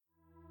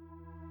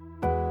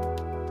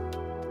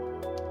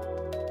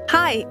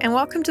Hi, and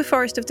welcome to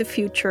Forest of the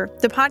Future,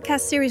 the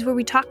podcast series where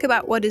we talk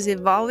about what is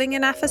evolving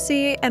in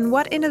FSC and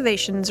what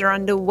innovations are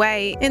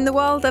underway in the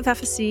world of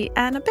FSC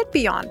and a bit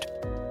beyond.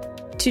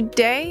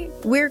 Today,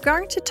 we're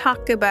going to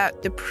talk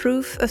about the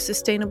proof of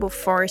sustainable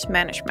forest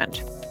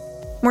management.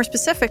 More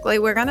specifically,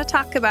 we're going to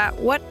talk about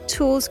what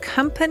tools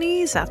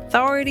companies,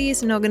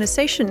 authorities, and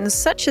organizations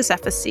such as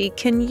FSC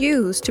can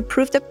use to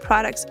prove the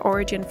product's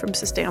origin from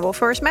sustainable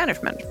forest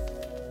management.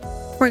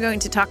 We're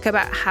going to talk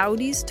about how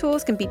these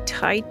tools can be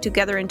tied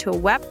together into a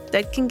web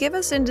that can give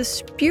us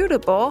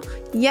indisputable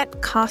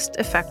yet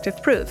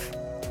cost-effective proof.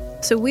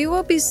 So we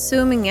will be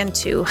zooming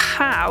into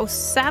how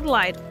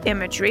satellite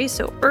imagery,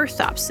 so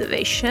Earth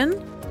observation,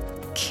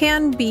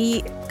 can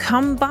be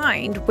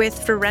combined with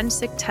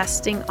forensic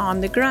testing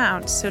on the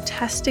ground, so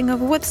testing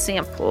of wood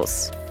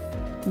samples.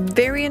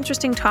 Very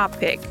interesting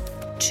topic.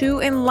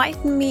 To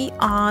enlighten me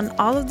on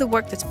all of the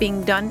work that's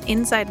being done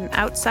inside and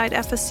outside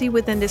FSC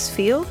within this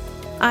field,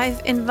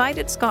 I've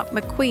invited Scot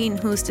McQueen,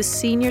 who's the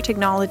Senior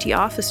Technology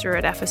Officer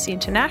at FSC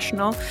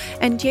International,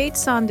 and Jade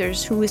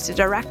Saunders, who is the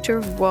Director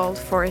of World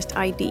Forest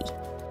ID.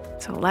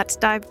 So let's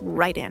dive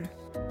right in.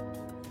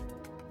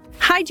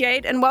 Hi,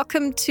 Jade, and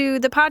welcome to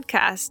the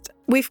podcast.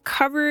 We've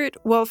covered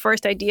World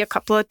Forest ID a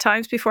couple of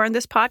times before in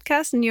this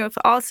podcast, and you have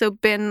also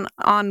been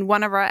on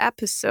one of our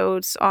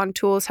episodes on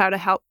tools how to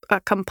help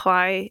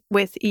comply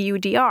with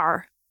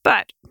EUDR.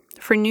 But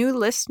for new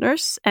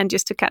listeners, and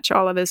just to catch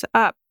all of us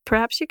up,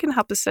 perhaps you can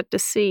help us set the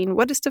scene.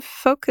 What is the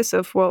focus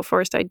of World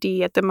Forest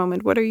ID at the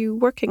moment? What are you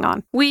working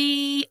on?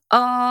 We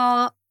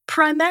are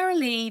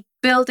primarily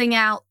building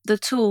out the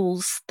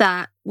tools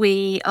that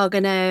we are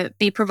going to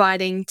be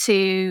providing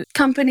to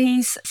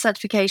companies,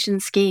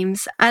 certification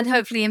schemes, and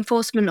hopefully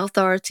enforcement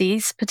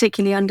authorities,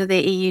 particularly under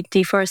the EU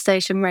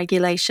deforestation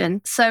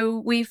regulation. So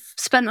we've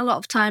spent a lot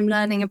of time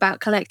learning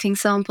about collecting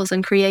samples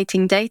and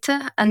creating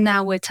data, and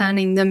now we're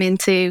turning them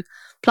into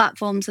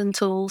platforms and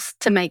tools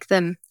to make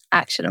them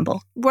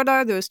actionable. What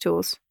are those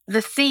tools?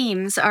 The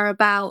themes are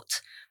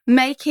about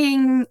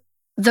making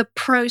the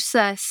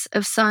process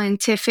of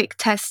scientific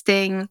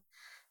testing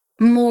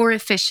more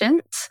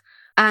efficient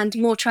and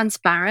more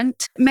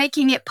transparent,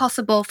 making it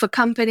possible for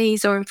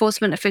companies or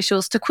enforcement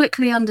officials to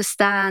quickly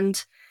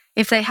understand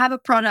if they have a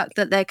product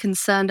that they're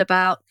concerned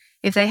about,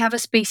 if they have a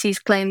species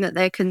claim that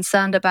they're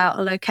concerned about,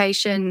 a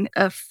location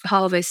of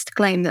harvest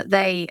claim that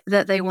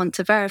they want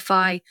to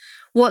verify,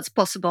 what's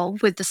possible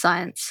with the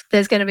science.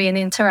 There's going to be an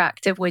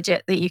interactive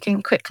widget that you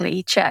can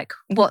quickly check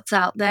what's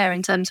out there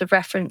in terms of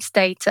reference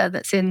data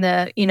that's in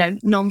the,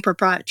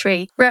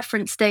 non-proprietary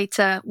reference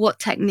data, what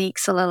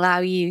techniques will allow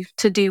you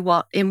to do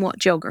what in what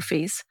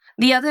geographies.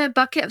 The other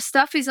bucket of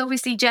stuff is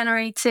obviously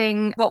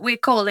generating what we're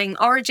calling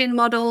origin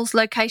models,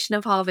 location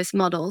of harvest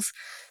models.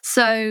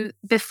 So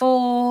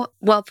before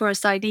World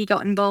Forest ID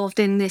got involved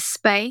in this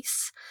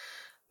space,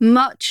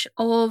 much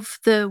of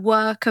the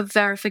work of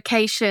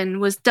verification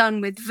was done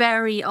with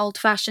very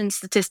old-fashioned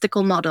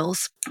statistical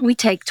models. We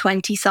take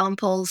 20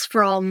 samples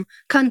from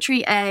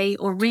country A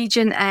or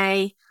region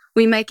A.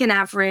 We make an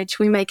average.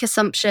 We make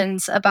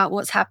assumptions about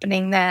what's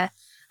happening there.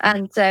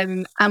 And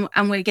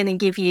we're going to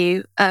give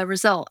you a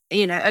result,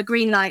 a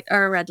green light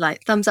or a red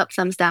light, thumbs up,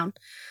 thumbs down.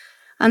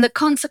 And the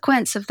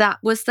consequence of that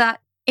was that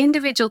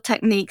individual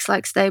techniques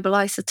like stable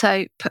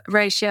isotope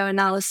ratio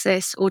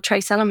analysis or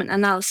trace element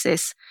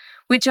analysis,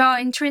 which are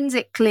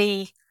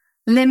intrinsically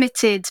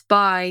limited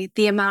by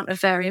the amount of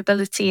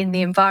variability in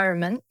the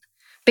environment,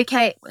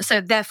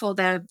 so therefore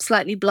they're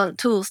slightly blunt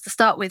tools to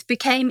start with,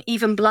 became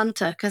even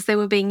blunter because they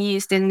were being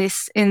used in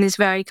this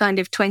very kind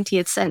of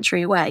 20th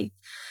century way.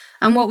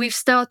 And what we've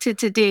started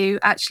to do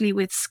actually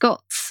with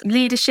Scot's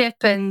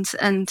leadership and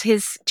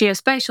his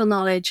geospatial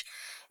knowledge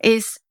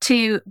is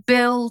to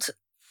build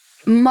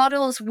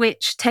models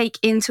which take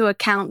into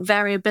account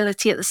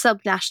variability at the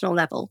subnational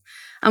level.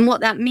 And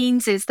what that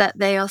means is that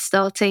they are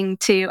starting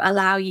to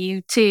allow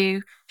you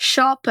to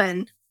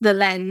sharpen the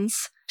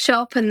lens,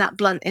 sharpen that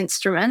blunt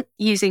instrument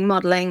using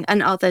modeling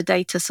and other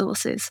data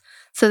sources.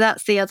 So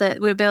that's the other.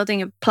 We're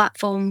building a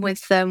platform with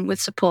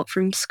support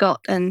from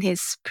Scot and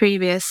his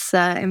previous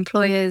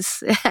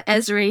employers,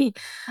 Esri,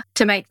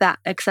 to make that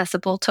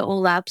accessible to all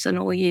labs and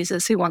all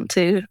users who want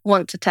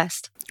to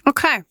test.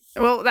 Okay.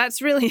 Well,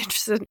 that's really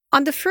interesting.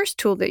 On the first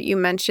tool that you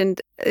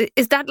mentioned,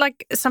 is that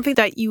like something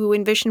that you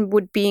envision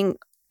would being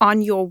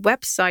on your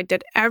website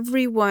that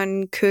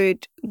everyone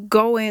could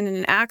go in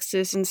and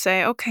access and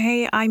say,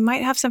 okay, I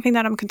might have something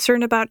that I'm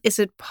concerned about. Is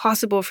it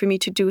possible for me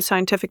to do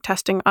scientific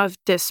testing of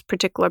this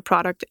particular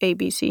product,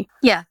 ABC?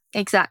 Yeah,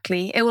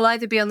 exactly. It will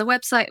either be on the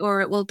website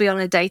or it will be on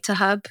a data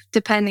hub,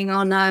 depending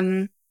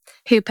on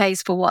who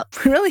pays for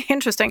what. Really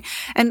interesting.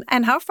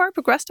 And how far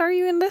progressed are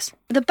you in this?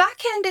 The back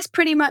end is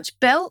pretty much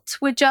built.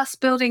 We're just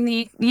building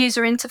the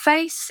user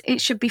interface. It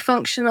should be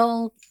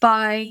functional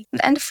by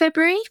the end of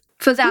February.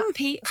 For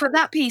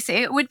that piece,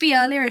 it would be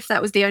earlier if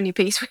that was the only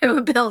piece we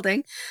were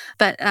building.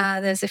 But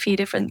there's a few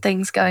different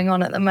things going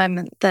on at the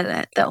moment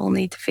that all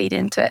need to feed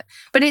into it.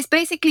 But it's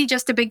basically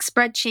just a big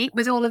spreadsheet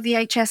with all of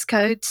the HS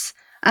codes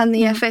and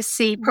the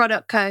FSC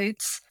product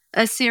codes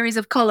a series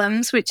of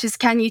columns, which is,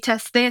 can you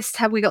test this?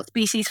 Have we got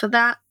species for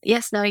that?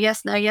 Yes, no,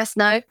 yes, no, yes,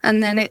 no.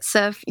 And then it's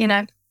a,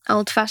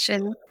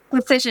 old-fashioned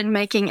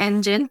decision-making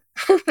engine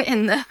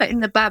in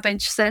the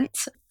Babbage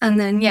sense. And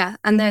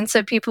then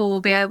so people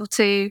will be able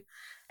to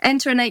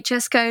enter an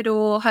HS code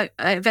or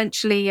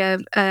eventually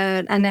an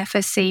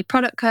FSC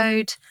product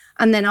code,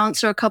 and then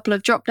answer a couple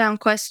of drop-down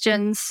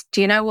questions. Do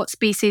you know what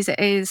species it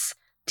is?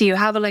 Do you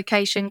have a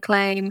location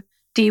claim?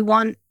 Do you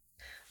want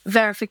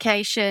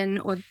verification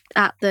or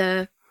at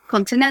the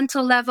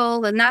continental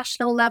level, the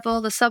national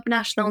level, the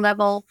subnational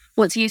level?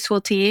 What's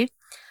useful to you?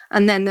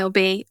 And then there'll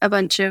be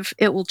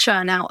it will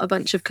churn out a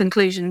bunch of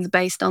conclusions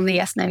based on the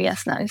yes, no,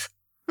 yes, no's.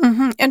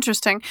 Mm-hmm.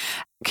 Interesting.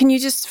 Can you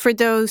just, for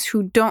those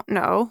who don't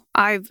know,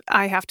 I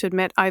have to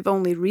admit, I've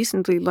only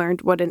recently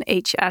learned what an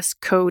HS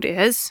code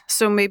is.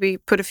 So maybe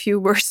put a few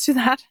words to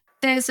that.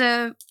 There's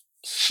a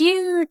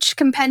huge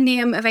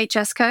compendium of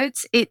HS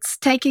codes. It's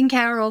taken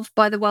care of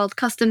by the World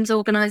Customs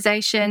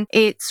Organization.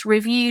 It's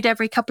reviewed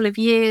every couple of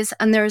years,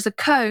 and there is a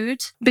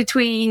code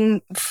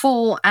between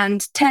 4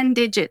 and 10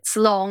 digits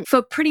long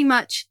for pretty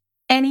much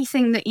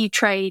anything that you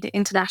trade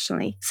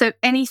internationally. So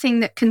anything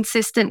that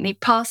consistently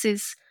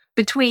passes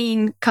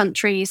between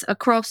countries,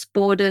 across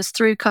borders,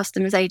 through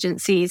customs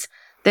agencies,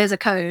 there's a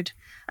code.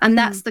 And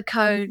that's the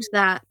code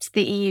that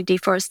the EU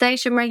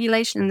deforestation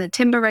regulation and the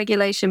timber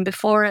regulation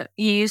before it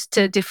used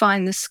to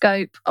define the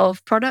scope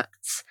of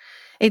products.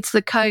 It's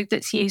the code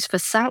that's used for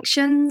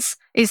sanctions.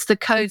 It's the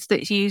codes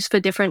that's used for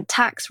different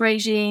tax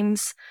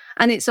regimes.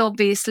 And it's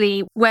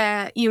obviously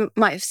where you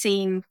might have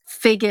seen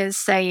figures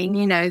saying,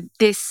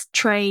 the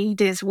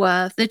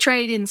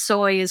trade in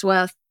soy is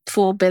worth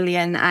 4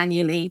 billion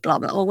annually, blah,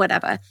 blah, or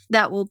whatever.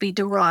 That will be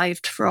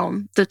derived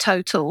from the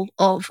total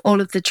of all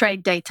of the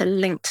trade data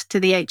linked to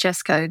the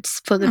HS codes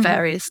for the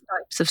various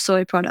types of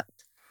soy products.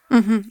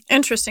 Mm-hmm.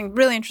 Interesting.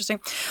 Really interesting.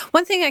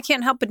 One thing I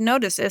can't help but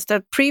notice is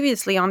that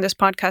previously on this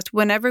podcast,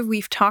 whenever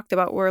we've talked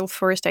about World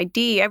Forest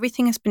ID,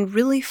 everything has been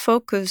really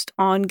focused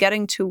on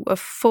getting to a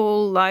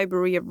full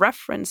library of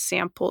reference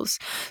samples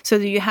so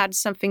that you had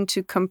something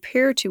to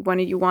compare to when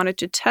you wanted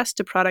to test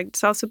a product.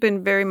 It's also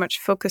been very much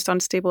focused on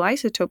stable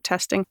isotope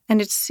testing.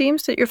 And it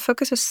seems that your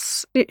focus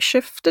has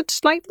shifted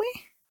slightly.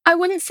 I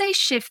wouldn't say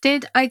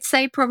shifted. I'd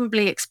say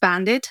probably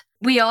expanded.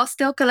 We are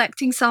still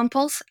collecting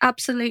samples,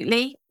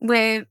 absolutely.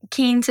 We're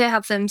keen to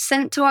have them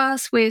sent to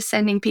us. We're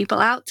sending people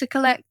out to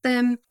collect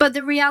them. But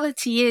the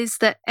reality is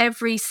that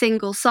every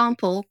single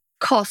sample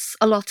costs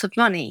a lot of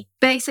money.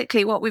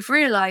 Basically, what we've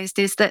realized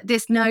is that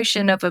this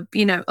notion of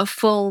a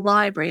full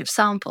library of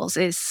samples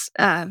is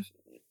a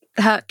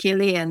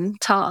Herculean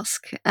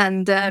task.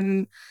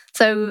 And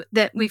so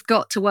that we've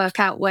got to work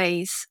out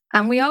ways,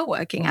 and we are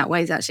working out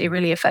ways actually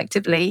really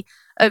effectively,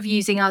 of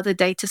using other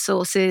data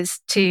sources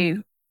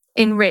to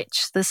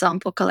enrich the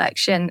sample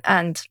collection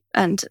and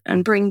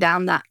bring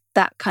down that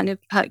kind of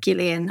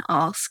Herculean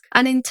ask.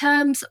 And in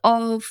terms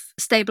of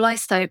stable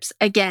isotopes,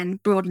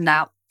 again, broadened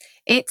out.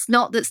 It's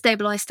not that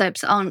stable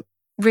isotopes aren't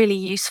really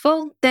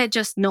useful, they're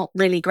just not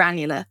really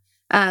granular.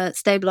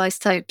 Stable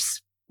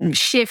isotopes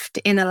shift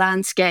in a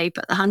landscape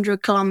at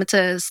 100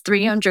 kilometers,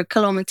 300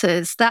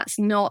 kilometers. That's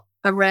not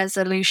a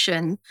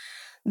resolution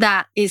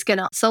that is going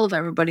to solve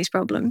everybody's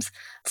problems.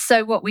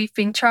 So what we've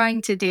been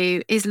trying to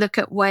do is look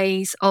at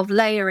ways of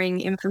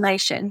layering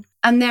information.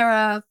 And there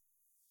are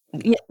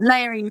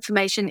layering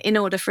information in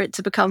order for it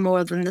to become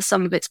more than the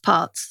sum of its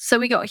parts. So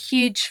we got a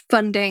huge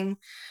funding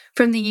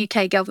from the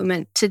UK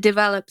government to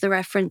develop the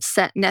reference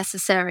set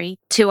necessary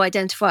to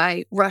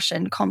identify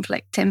Russian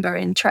conflict timber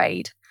in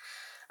trade.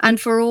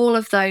 And for all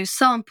of those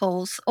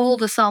samples, all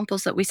the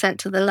samples that we sent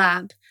to the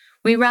lab,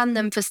 we ran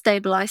them for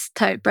stable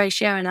isotope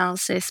ratio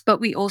analysis, but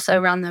we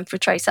also ran them for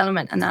trace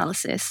element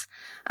analysis.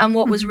 And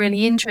what was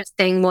really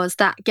interesting was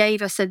that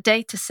gave us a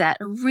data set,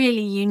 a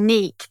really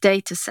unique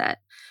data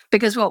set,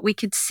 because what we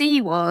could see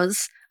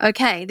was,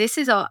 okay, this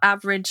is our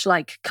average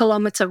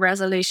kilometer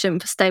resolution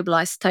for stable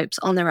isotopes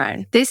on their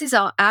own. This is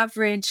our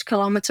average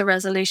kilometer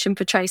resolution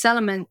for trace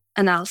element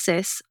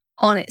analysis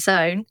on its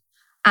own.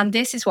 And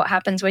this is what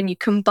happens when you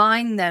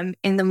combine them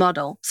in the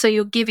model. So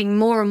you're giving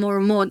more and more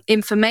and more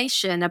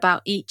information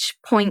about each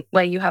point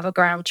where you have a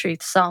ground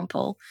truth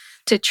sample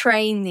to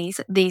train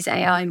these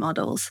AI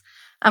models.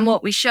 And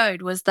what we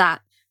showed was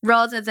that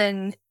rather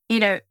than,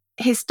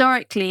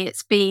 historically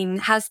it's been,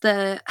 has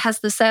the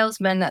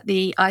salesman at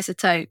the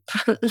isotope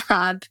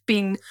lab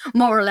been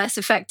more or less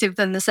effective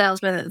than the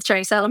salesman at the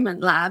trace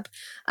element lab?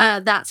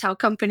 That's how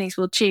companies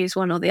will choose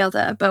one or the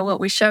other. But what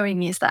we're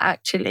showing is that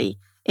actually,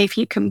 if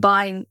you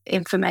combine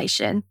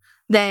information,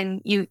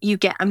 then you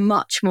get a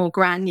much more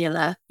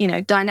granular,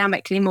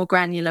 dynamically more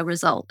granular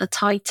result, a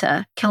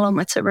tighter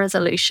kilometer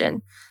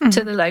resolution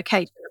to the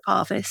location of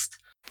harvest.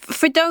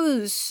 For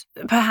those,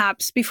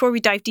 perhaps, before we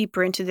dive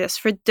deeper into this,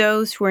 for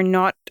those who are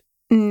not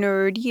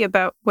nerdy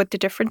about what the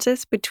difference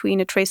is between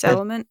a trace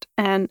element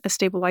and a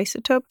stable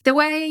isotope? The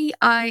way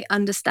I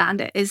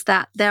understand it is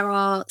that there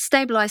are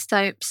stable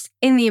isotopes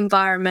in the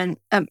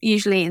environment,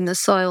 usually in the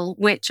soil,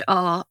 which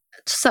are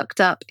sucked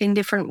up in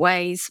different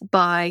ways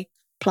by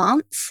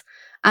plants.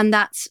 And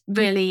that's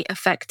really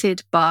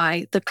affected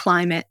by the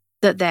climate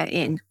that they're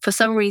in. For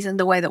some reason,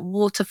 the way that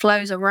water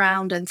flows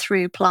around and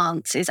through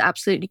plants is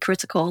absolutely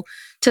critical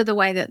to the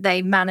way that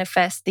they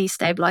manifest these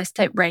stable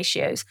isotope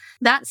ratios.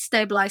 That's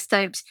stable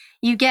isotopes.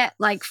 You get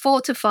like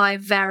 4 to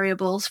 5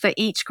 variables for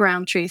each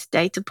ground truth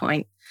data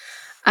point.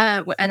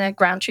 And a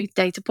ground truth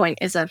data point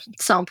is a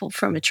sample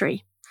from a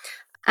tree.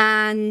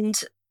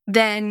 And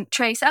then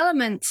trace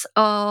elements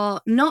are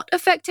not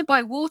affected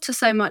by water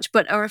so much,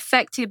 but are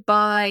affected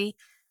by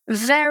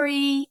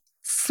very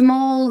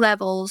small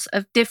levels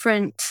of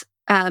different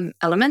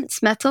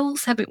elements,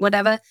 metals,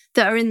 whatever,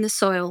 that are in the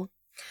soil.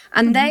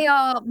 And they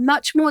are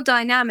much more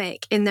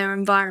dynamic in their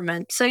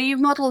environment. So you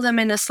model them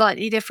in a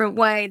slightly different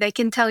way. They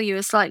can tell you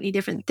a slightly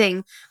different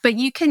thing, but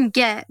you can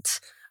get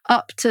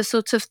up to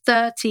sort of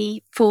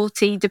 30,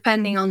 40,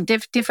 depending on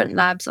different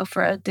labs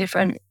offer a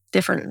different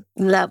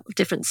level,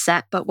 different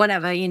set, but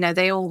whatever,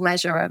 they all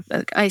measure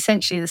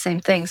essentially the same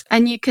things.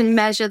 And you can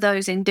measure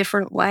those in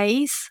different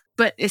ways,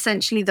 but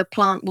essentially the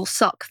plant will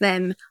suck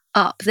them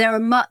up. There are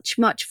much,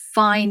 much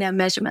finer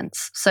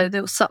measurements. So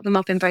they'll suck them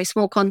up in very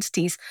small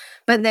quantities,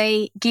 but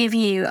they give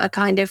you a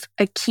kind of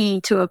a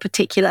key to a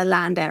particular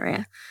land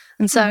area.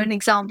 And so an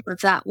example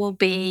of that will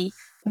be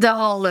the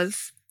whole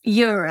of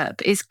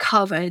Europe is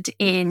covered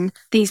in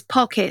these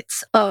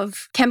pockets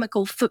of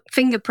chemical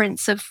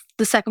fingerprints of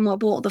the Second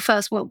World War, the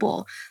First World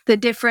War. The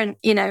different,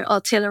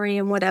 artillery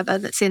and whatever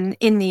that's in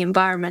the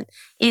environment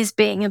is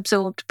being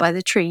absorbed by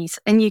the trees.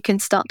 And you can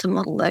start to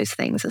model those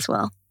things as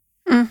well.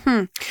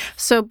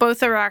 So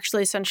both are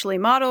actually essentially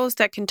models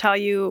that can tell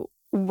you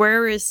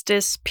where is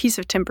this piece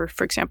of timber,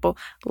 for example,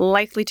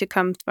 likely to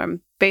come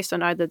from based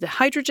on either the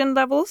hydrogen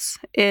levels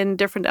in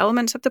different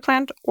elements of the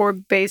plant or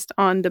based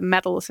on the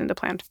metals in the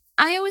plant.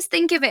 I always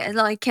think of it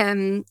like,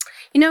 when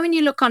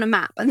you look on a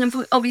map, and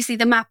obviously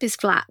the map is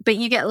flat, but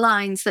you get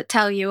lines that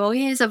tell you, oh,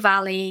 here's a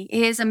valley,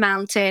 here's a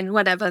mountain,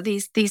 whatever,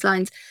 these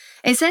lines.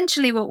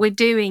 Essentially what we're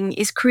doing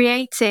is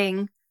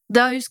creating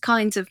those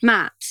kinds of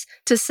maps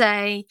to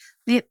say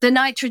the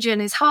nitrogen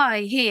is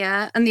high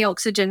here and the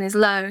oxygen is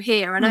low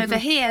here. And over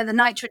here, the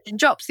nitrogen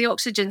drops, the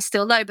oxygen's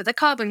still low, but the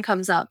carbon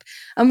comes up.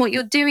 And what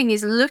you're doing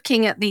is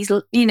looking at these,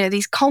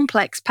 these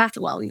complex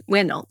patterns. Well,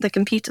 we're not, the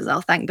computers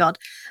are, thank God.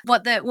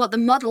 What the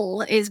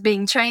model is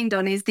being trained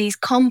on is these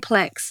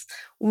complex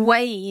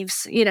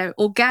waves,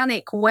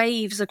 organic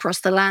waves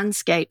across the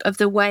landscape of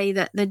the way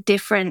that the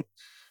different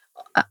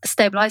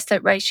stable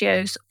isotope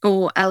ratios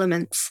or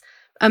elements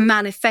are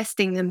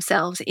manifesting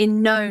themselves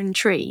in known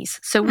trees.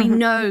 So we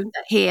know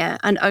that here,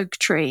 an oak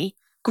tree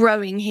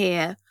growing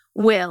here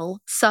will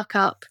suck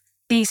up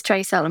these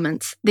trace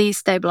elements, these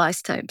stable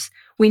isotopes.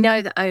 We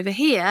know that over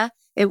here,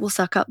 it will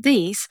suck up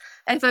these.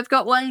 If I've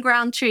got one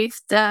ground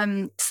truth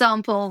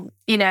sample,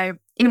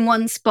 in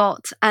one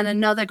spot and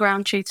another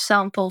ground truth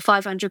sample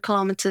 500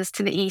 kilometers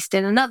to the east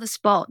in another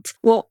spot,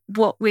 what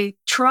we're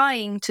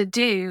trying to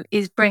do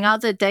is bring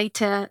other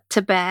data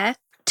to bear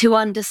to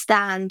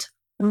understand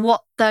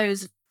what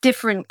those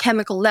different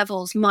chemical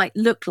levels might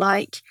look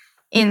like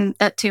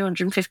at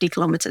 250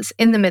 kilometers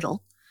in the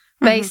middle,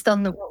 based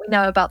on what we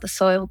know about the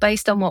soil,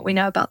 based on what we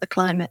know about the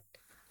climate,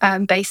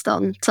 based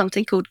on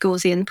something called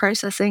Gaussian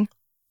processing.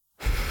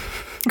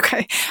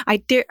 Okay, I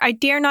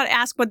dare not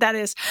ask what that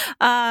is,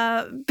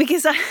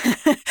 because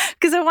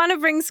I want to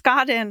bring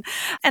Scot in.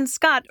 And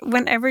Scot,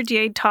 whenever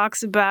Jade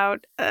talks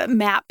about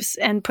maps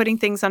and putting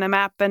things on a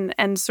map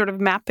and sort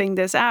of mapping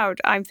this out,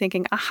 I'm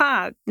thinking,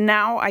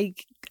 now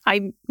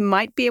I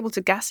might be able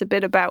to guess a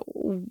bit about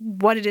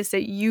what it is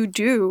that you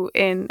do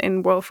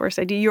in World Forest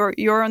ID.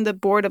 You're on the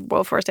board of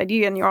World Forest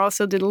ID, and you're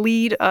also the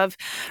lead of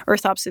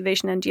Earth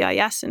Observation and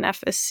GIS in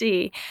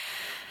FSC.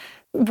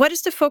 What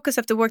is the focus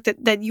of the work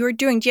that you're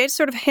doing? Jade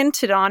sort of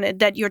hinted on it,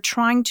 that you're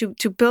trying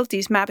to build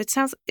these maps. It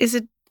sounds, is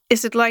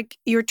it like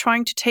you're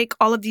trying to take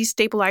all of these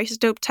stable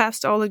isotope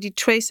tests, all of the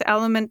trace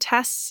element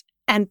tests,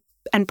 and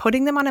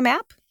putting them on a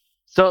map?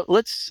 So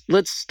let's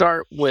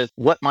start with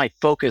what my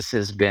focus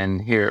has been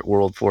here at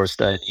World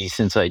Forest ID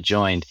since I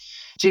joined.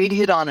 Jade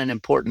hit on an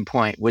important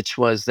point, which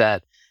was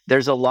that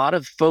there's a lot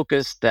of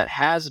focus that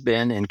has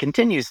been and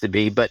continues to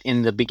be, but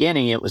in the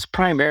beginning, it was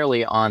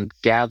primarily on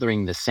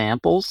gathering the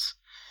samples.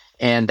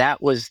 And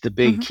that was the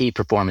big key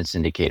performance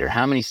indicator.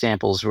 How many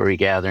samples were we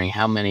gathering?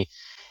 How many?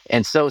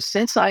 And so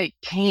since I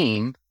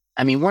came,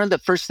 one of the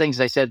first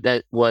things I said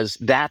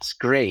that's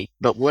great,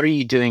 but what are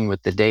you doing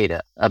with the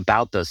data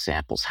about those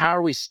samples? How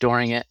are we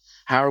storing it?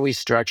 How are we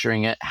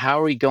structuring it?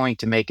 How are we going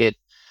to make it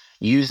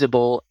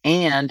usable?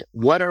 And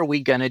what are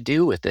we going to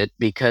do with it?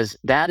 Because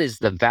that is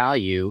the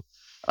value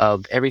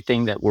of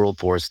everything that World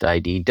Forest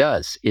ID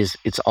does, is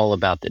it's all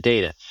about the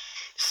data.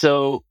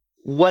 So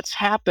what's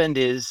happened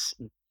is,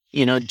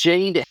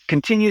 Jade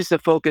continues to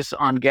focus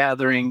on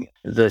gathering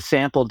the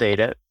sample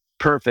data.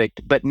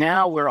 Perfect. But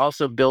now we're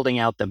also building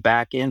out the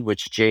back end,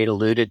 which Jade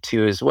alluded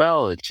to as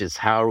well, which is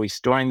how are we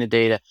storing the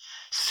data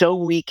so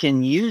we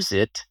can use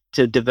it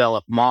to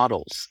develop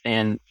models.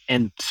 And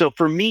so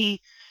for me,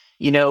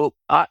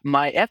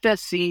 My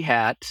FSC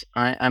hat,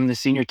 I'm the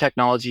Senior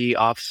Technology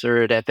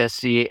Officer at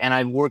FSC, and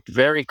I've worked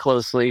very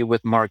closely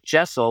with Mark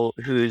Jessel,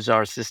 who's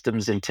our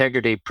Systems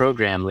Integrity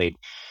Program Lead.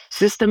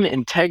 System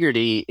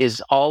integrity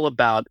is all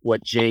about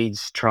what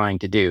Jade's trying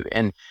to do.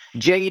 And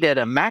Jade at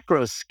a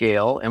macro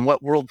scale, and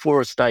what World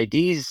Forest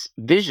ID's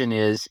vision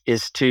is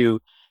to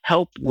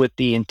help with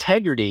the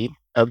integrity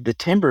of the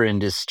timber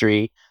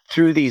industry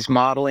through these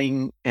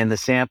modeling and the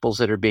samples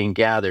that are being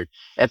gathered.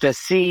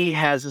 FSC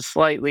has a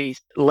slightly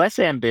less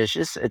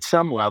ambitious, at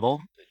some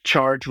level,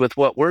 charge with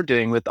what we're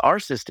doing with our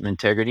system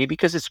integrity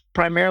because it's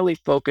primarily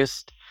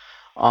focused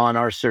on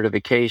our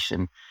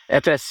certification.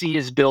 FSC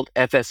has built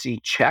FSC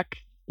Check,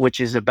 which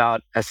is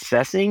about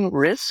assessing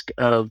risk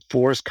of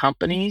forest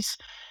companies.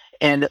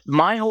 And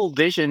my whole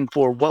vision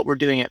for what we're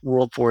doing at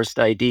World Forest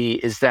ID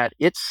is that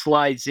it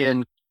slides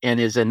in and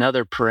is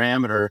another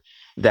parameter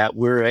that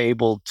we're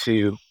able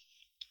to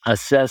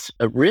assess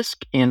a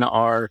risk in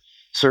our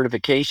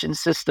certification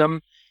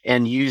system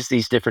and use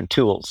these different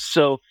tools.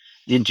 So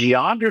the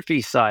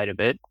geography side of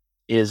it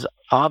is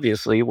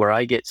obviously where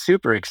I get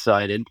super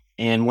excited.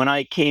 And when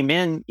I came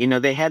in,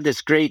 they had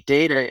this great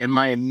data, and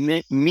my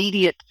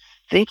immediate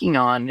thinking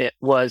on it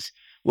was,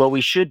 well, we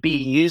should be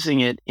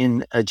using it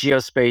in a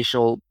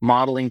geospatial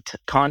modeling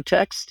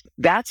context.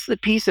 That's the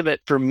piece of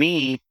it for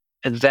me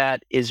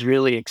that is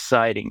really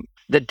exciting.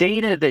 The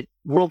data that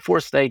World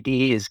Forest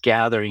ID is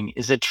gathering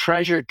is a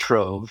treasure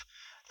trove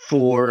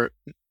for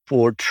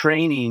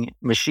training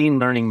machine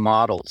learning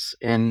models.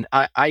 And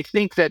I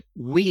think that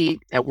we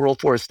at World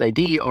Forest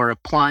ID are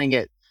applying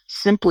it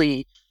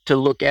simply to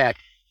look at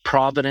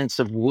provenance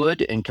of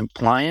wood and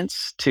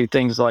compliance to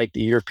things like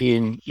the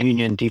European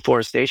Union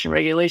deforestation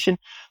regulation.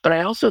 But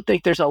I also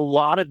think there's a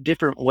lot of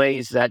different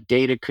ways that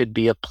data could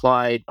be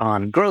applied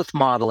on growth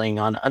modeling,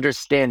 on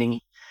understanding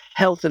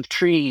health of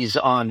trees,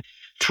 on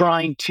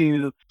trying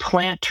to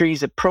plant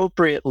trees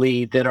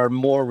appropriately that are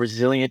more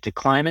resilient to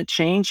climate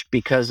change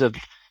because of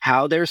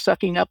how they're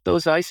sucking up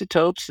those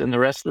isotopes and the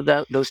rest of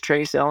those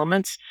trace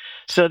elements.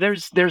 So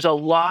there's a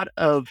lot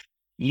of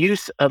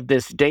use of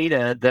this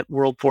data that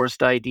World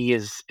Forest ID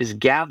is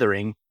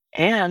gathering.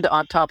 And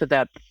on top of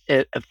that,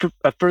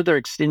 a further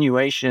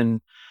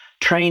extenuation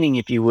training,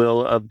 if you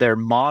will, of their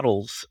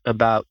models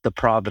about the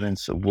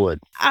provenance of wood.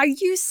 Are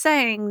you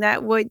saying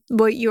that what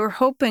you're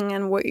hoping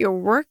and what you're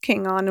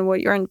working on and what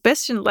your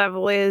ambition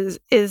level is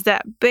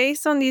that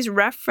based on these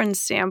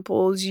reference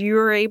samples,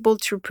 you're able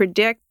to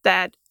predict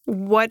that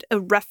what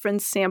a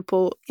reference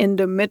sample in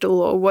the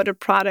middle or what a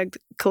product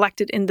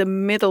collected in the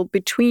middle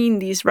between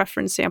these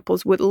reference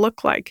samples would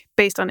look like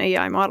based on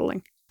AI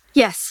modeling?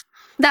 Yes.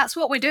 That's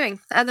what we're doing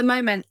at the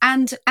moment.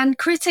 And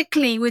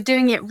critically, we're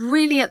doing it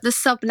really at the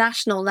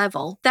subnational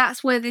level.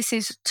 That's where this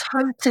is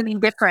totally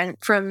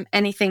different from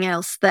anything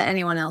else that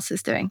anyone else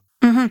is doing.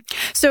 Mm-hmm.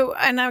 So,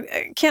 and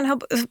I can't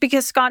help,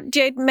 because Scott,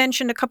 Jade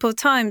mentioned a couple of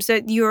times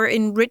that you're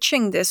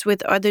enriching this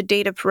with other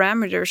data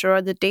parameters or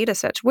other data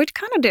sets. Which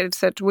kind of data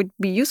set would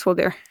be useful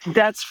there?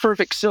 That's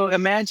perfect. So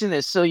imagine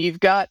this. So you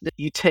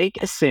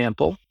take a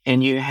sample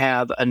and you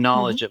have a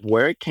knowledge of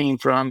where it came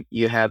from.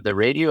 You have the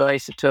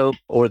radioisotope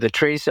or the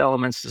trace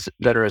elements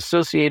that are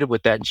associated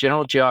with that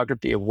general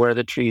geography of where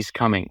the tree is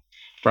coming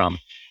from.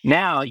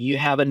 Now you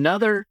have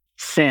another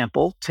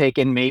sample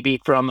taken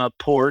maybe from a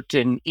port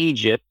in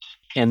Egypt,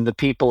 and the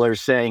people are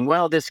saying,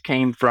 well, this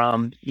came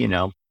from,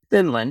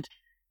 Finland,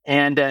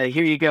 and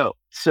here you go.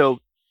 So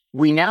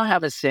we now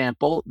have a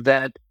sample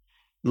that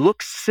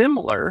looks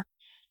similar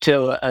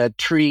to a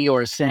tree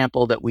or a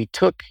sample that we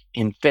took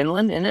in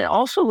Finland, and it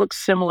also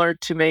looks similar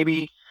to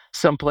maybe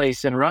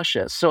someplace in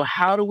Russia. So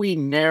how do we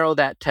narrow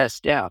that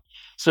test down?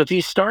 So if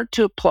you start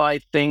to apply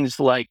things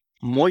like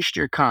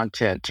moisture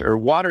content or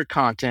water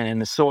content in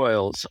the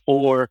soils,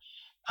 or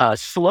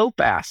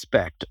slope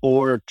aspect,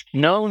 or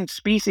known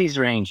species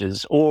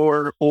ranges,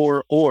 or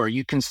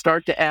you can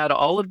start to add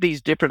all of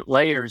these different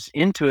layers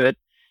into it,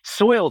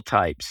 soil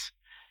types,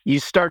 you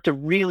start to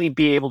really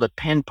be able to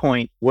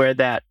pinpoint where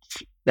that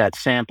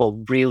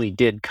sample really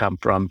did come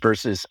from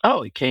versus,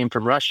 it came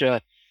from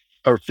Russia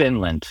or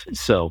Finland.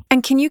 So,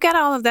 and can you get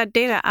all of that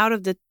data out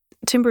of the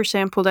timber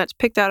sample that's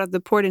picked out of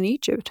the port in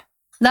Egypt?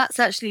 That's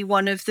actually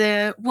one of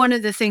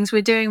the things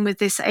we're doing with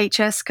this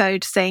HS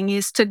code thing,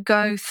 is to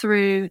go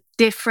through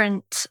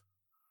different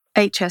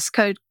HS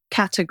code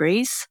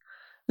categories,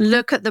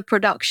 look at the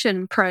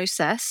production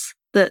process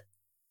that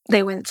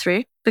they went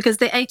through, because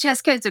the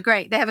HS codes are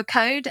great. They have a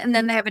code and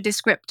then they have a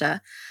descriptor.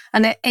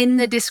 And in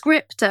the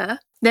descriptor,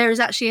 there is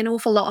actually an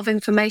awful lot of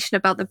information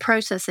about the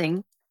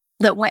processing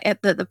that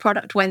the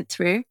product went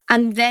through.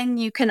 And then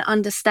you can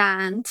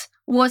understand,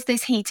 was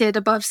this heated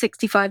above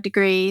 65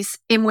 degrees,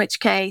 in which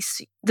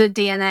case the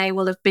DNA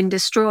will have been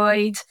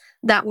destroyed.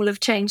 That will have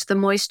changed the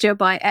moisture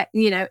by,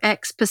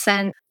 X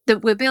percent.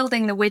 That we're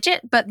building the widget,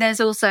 but there's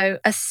also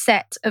a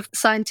set of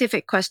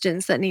scientific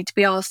questions that need to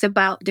be asked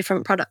about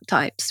different product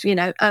types.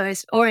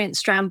 It's Orient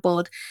strand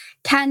board.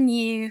 Can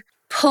you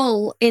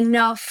pull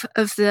enough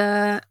of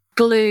the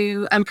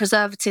glue and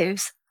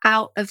preservatives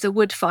out of the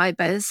wood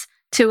fibers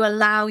to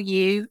allow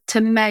you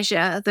to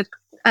measure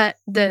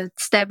the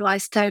stable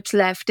isotopes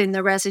left in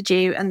the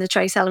residue and the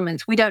trace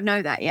elements. We don't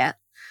know that yet.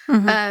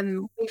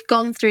 We've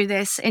gone through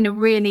this in a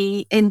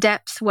really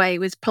in-depth way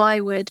with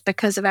plywood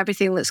because of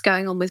everything that's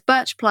going on with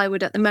birch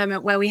plywood at the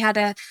moment, where we had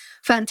a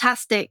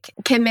fantastic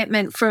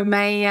commitment from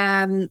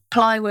a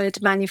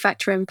plywood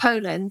manufacturer in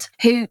Poland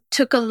who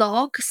took a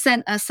log,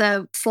 sent us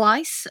a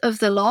slice of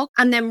the log,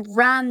 and then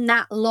ran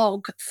that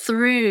log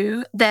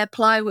through their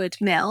plywood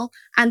mill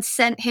and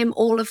sent him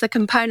all of the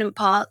component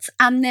parts,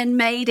 and then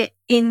made it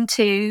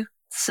into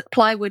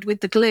plywood with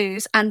the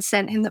glues and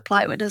sent him the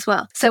plywood as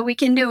well. So we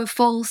can do a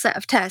full set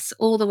of tests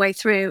all the way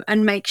through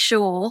and make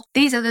sure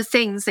these are the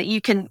things that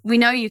we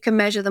know you can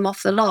measure them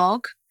off the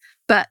log,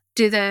 but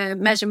do the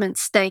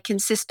measurements stay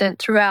consistent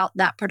throughout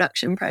that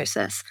production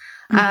process?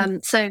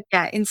 So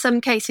yeah, in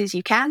some cases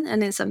you can,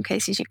 and in some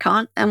cases you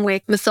can't. And we're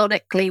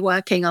methodically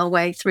working our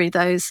way through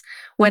those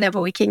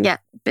whenever we can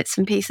get bits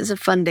and pieces of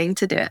funding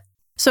to do it.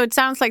 So it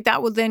sounds like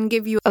that will then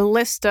give you a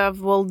list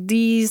of, well,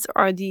 these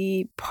are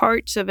the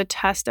parts of a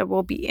test that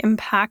will be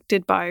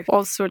impacted by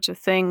all sorts of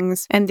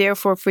things. And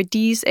therefore, for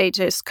these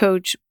HS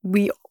codes,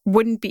 we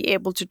wouldn't be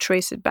able to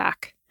trace it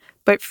back.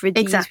 But for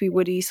these, we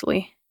would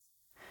easily.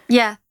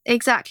 Yeah,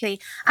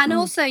 exactly. And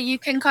also you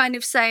can kind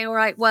of say, all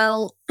right,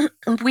 well,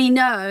 we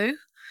know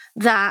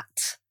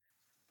that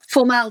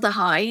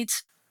formaldehyde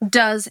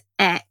does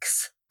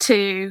X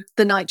to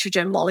the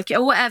nitrogen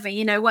molecule, or whatever,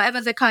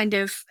 whatever the kind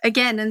of,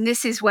 again, and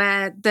this is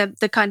where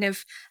the kind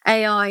of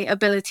AI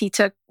ability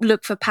to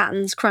look for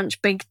patterns,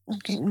 crunch big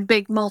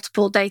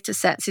multiple data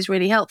sets is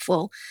really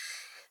helpful.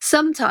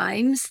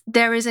 Sometimes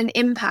there is an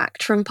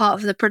impact from part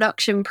of the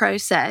production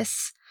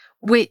process,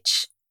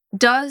 which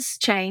does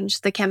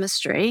change the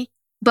chemistry,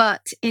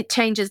 but it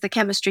changes the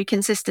chemistry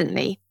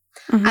consistently.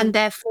 And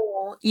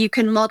therefore you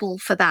can model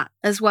for that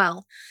as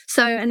well.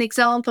 So an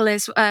example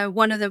is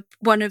one of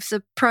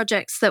the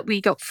projects that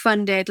we got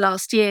funded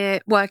last year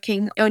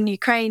working on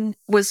Ukraine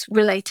was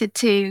related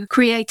to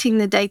creating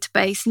the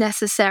database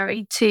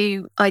necessary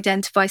to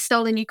identify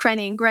stolen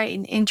Ukrainian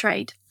grain in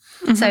trade.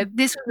 So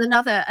this was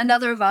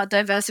another of our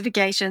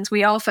diversifications.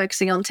 We are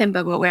focusing on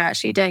timber, but we're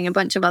actually doing a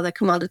bunch of other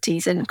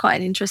commodities in quite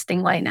an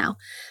interesting way now.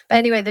 But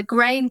anyway, the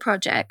grain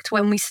project,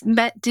 when we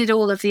did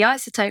all of the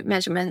isotope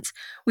measurements,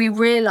 we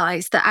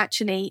realized that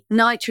actually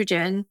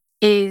nitrogen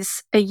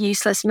is a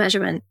useless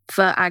measurement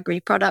for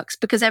agri products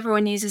because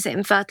everyone uses it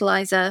in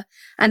fertilizer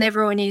and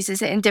everyone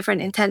uses it in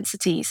different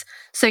intensities.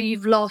 So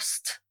you've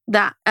lost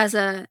that as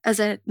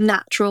a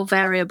natural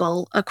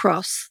variable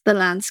across the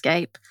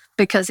landscape,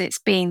 because it's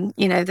been,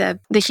 the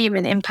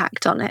human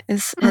impact on it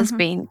has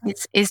been,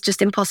 it's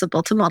just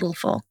impossible to model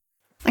for.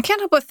 I can't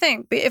help but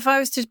think, if I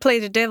was to play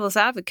the devil's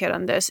advocate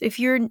on this, if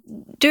you're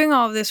doing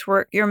all of this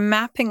work, you're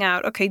mapping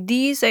out, okay,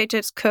 these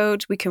HS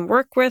codes we can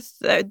work with,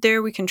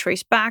 there we can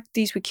trace back,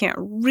 these we can't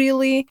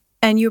really,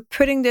 and you're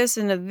putting this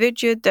in a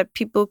widget that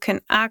people can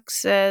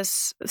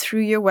access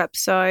through your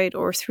website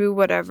or through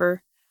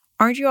whatever.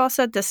 Aren't you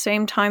also at the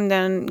same time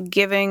then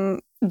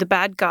giving the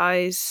bad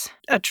guys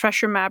a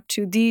treasure map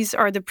to these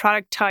are the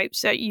product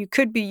types that you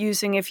could be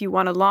using if you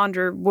want to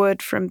launder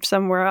wood from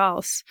somewhere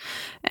else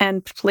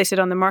and place it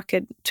on the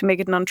market to make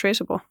it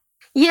non-traceable?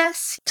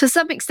 Yes, to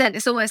some extent,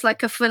 it's almost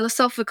like a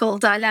philosophical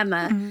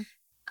dilemma.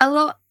 A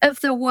lot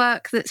of the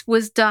work that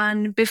was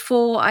done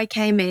before I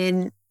came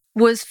in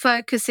was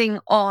focusing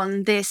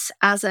on this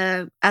as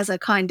a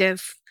kind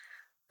of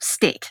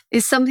stick,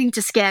 is something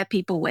to scare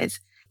people with.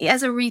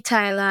 As a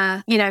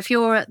retailer, if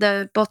you're at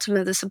the bottom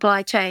of the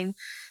supply chain,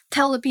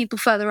 tell the people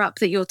further up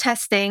that you're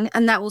testing,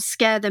 and that will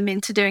scare them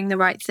into doing the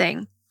right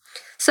thing.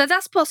 So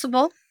that's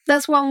possible.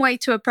 That's one way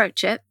to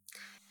approach it.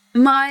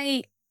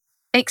 My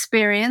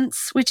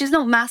experience, which is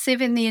not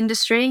massive in the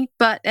industry,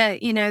 but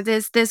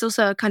there's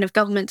also a kind of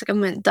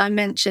government-to-government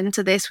dimension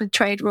to this with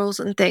trade rules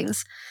and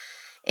things,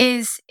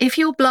 is if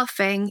you're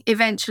bluffing,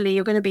 eventually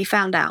you're going to be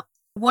found out.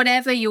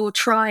 Whatever you're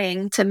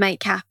trying to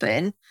make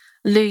happen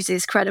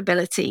loses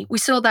credibility. We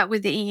saw that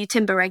with the EU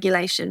timber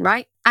regulation,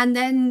 right? And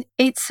then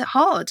it's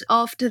hard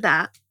after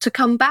that to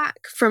come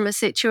back from a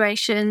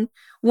situation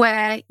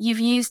where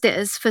you've used it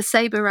as for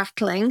saber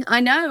rattling.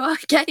 I know I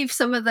gave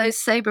some of those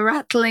saber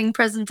rattling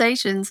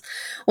presentations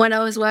when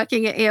I was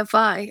working at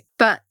EFI,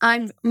 but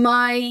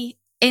my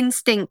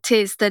instinct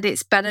is that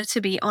it's better to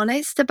be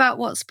honest about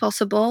what's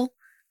possible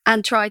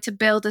and try to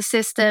build a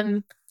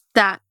system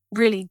that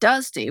really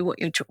does do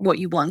what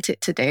you want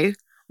it to do,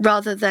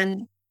 rather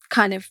than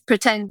kind of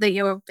pretend that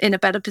you're in a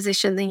better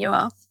position than you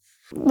are.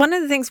 One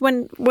of the things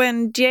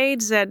when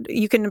Jade said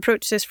you can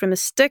approach this from a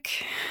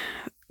stick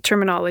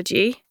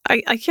terminology,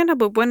 I can't help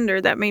but wonder,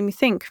 that made me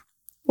think,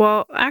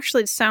 well,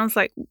 actually it sounds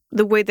like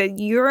the way that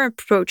you're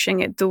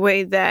approaching it, the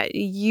way that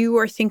you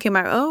are thinking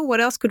about,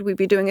 what else could we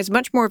be doing, is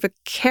much more of a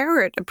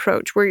carrot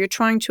approach where you're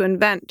trying to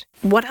invent,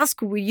 what else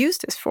could we use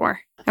this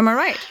for? Am I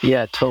right?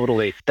 Yeah,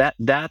 totally.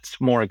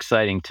 That's more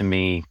exciting to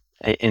me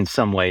in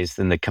some ways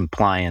than the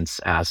compliance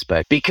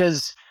aspect,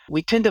 because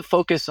we tend to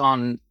focus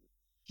on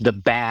the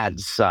bad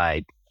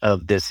side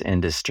of this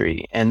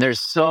industry. And there's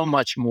so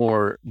much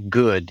more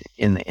good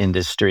in the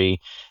industry.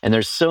 And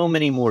there's so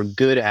many more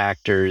good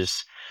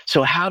actors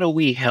So how do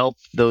we help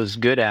those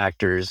good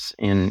actors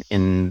in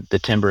the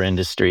timber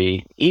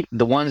industry,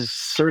 the ones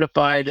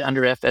certified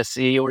under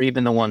FSC or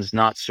even the ones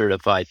not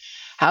certified?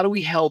 How do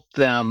we help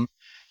them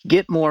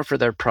get more for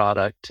their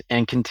product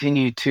and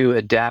continue to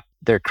adapt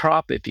their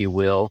crop, if you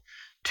will,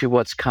 to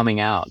what's coming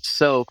out?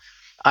 So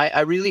I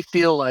really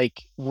feel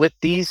like with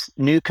these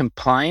new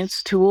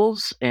compliance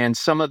tools and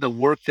some of the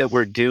work that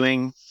we're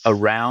doing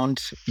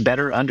around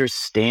better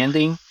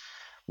understanding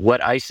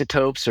what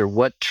isotopes or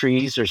what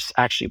trees are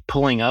actually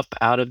pulling up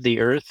out of the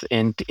earth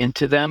and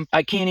into them,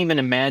 I can't even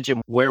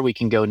imagine where we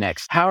can go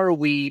next. How are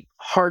we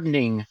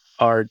hardening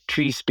our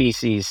tree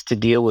species to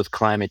deal with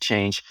climate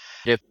change?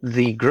 If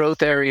the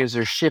growth areas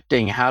are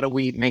shifting, how do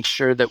we make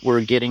sure that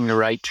we're getting the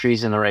right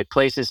trees in the right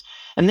places?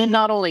 And then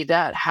not only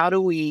that, how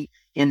do we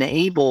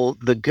enable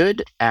the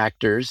good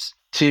actors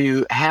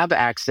to have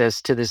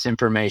access to this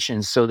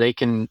information so they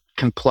can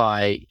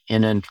comply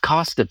in a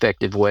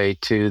cost-effective way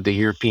to the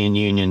European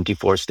Union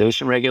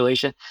deforestation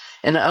regulation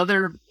and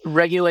other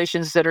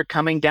regulations that are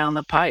coming down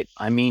the pipe?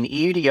 I mean,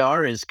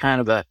 EUDR is kind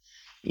of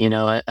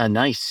a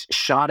nice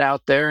shot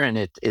out there, and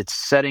it's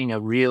setting a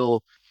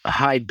real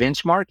high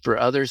benchmark for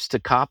others to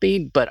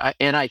copy. But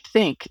I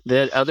think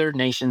that other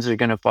nations are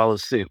going to follow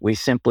suit. We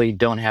simply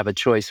don't have a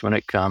choice when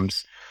it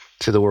comes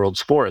to the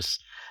world's forests.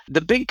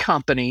 The big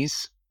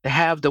companies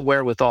have the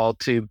wherewithal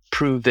to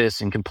prove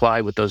this and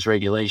comply with those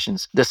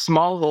regulations. The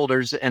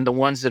smallholders and the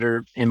ones that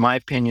are, in my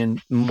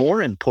opinion,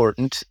 more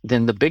important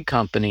than the big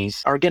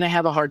companies are going to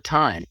have a hard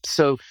time.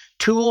 So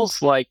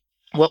tools like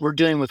what we're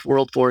doing with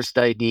World Forest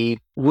ID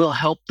will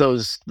help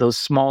those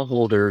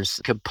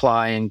smallholders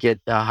comply and get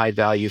a high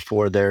value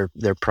for their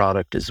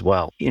product as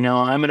well. You know,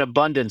 I'm an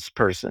abundance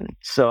person,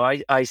 so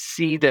I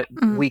see that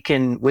we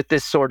can, with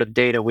this sort of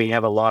data, we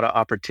have a lot of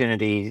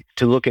opportunity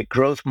to look at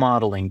growth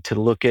modeling, to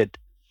look at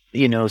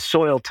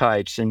soil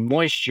types and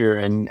moisture.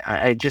 And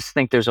I just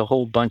think there's a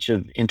whole bunch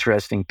of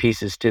interesting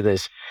pieces to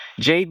this.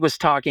 Jade was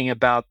talking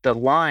about the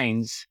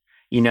lines,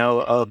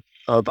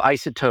 of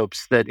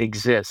isotopes that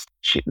exist.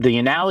 The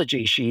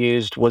analogy she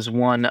used was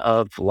one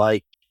of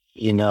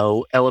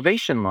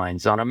elevation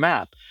lines on a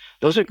map.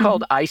 Those are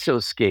called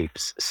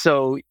isoscapes.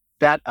 So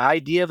that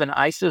idea of an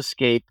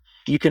isoscape,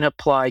 you can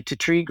apply to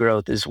tree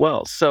growth as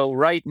well. So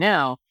right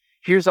now,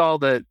 here's all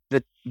the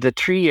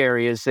tree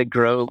areas that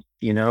grow,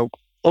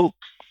 oak,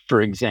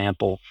 for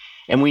example,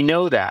 and we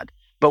know that.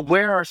 But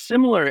where are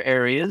similar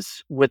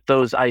areas with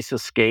those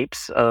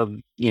isoscapes of,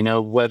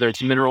 whether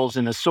it's minerals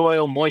in the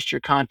soil,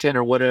 moisture content,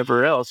 or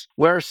whatever else,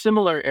 where are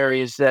similar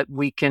areas that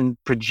we can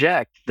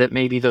project that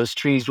maybe those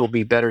trees will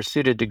be better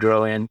suited to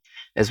grow in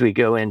as we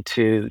go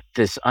into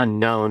this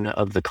unknown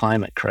of the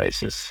climate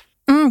crisis?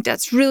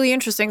 That's really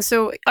interesting.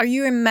 So are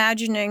you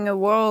imagining a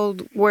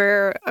world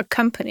where a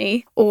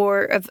company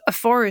or a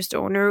forest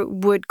owner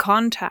would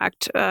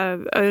contact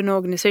an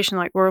organization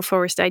like World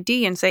Forest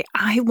ID and say,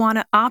 I want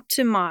to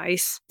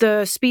optimize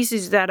the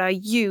species that I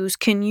use.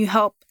 Can you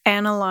help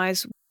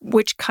analyze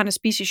which kind of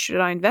species should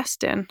I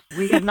invest in?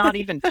 We have not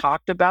even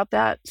talked about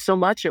that so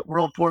much at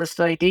World Forest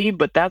ID,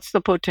 but that's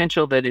the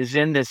potential that is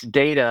in this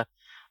data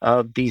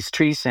of these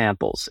tree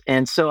samples.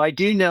 And so I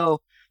do know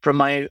from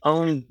my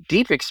own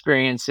deep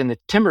experience in the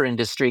timber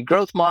industry,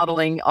 growth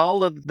modeling,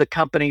 all of the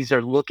companies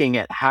are looking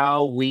at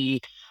how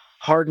we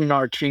harden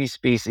our tree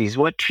species,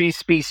 what tree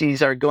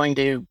species are going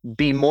to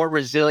be more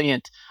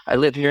resilient. I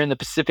live here in the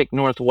Pacific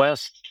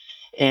Northwest,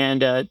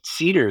 and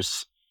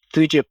cedars,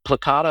 Thuja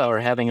plicata, are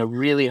having a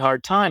really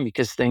hard time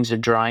because things are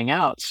drying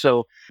out.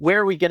 So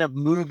where are we going to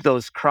move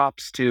those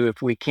crops to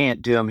if we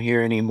can't do them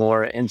here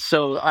anymore? And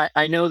so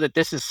I know that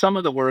this is some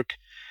of the work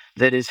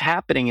that is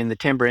happening in the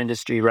timber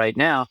industry right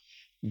now.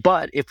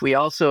 But if we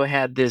also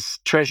had this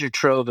treasure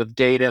trove of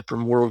data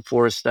from World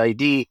Forest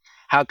ID,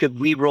 how could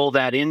we roll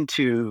that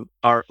into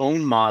our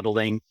own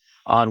modeling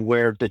on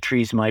where the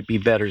trees might be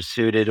better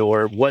suited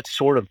or what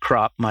sort of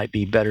crop might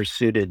be better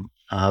suited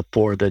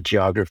for the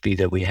geography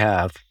that we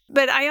have?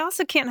 But I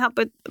also can't help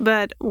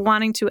but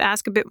wanting to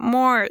ask a bit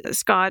more,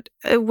 Scott.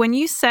 When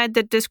you said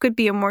that this could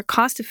be a more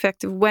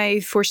cost-effective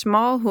way for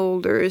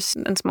smallholders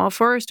and small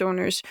forest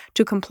owners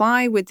to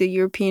comply with the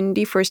European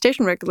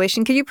deforestation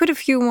regulation, can you put a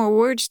few more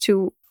words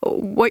to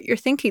what you're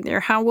thinking there?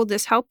 How will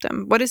this help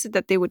them? What is it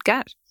that they would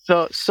get?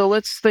 So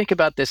let's think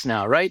about this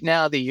now. Right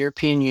now, the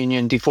European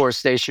Union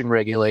deforestation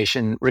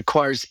regulation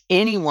requires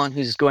anyone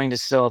who's going to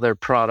sell their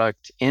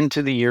product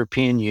into the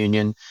European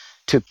Union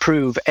to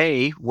prove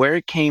A, where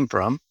it came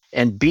from,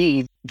 and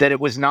B, that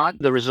it was not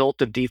the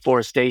result of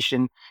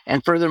deforestation,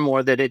 and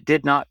furthermore, that it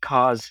did not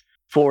cause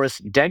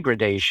forest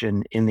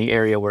degradation in the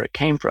area where it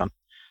came from.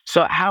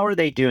 So how are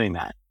they doing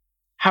that?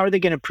 How are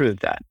they going to prove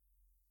that?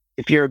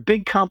 If you're a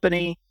big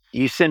company,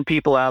 you send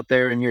people out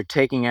there and you're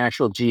taking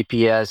actual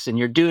GPS and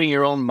you're doing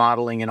your own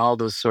modeling and all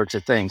those sorts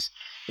of things.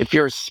 If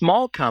you're a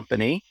small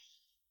company,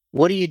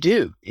 what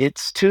do?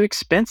 It's too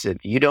expensive.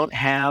 You don't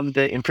have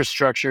the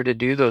infrastructure to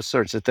do those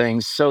sorts of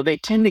things. So they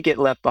tend to get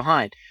left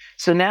behind.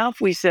 So now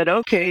if we said,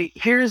 okay,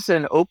 here's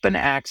an open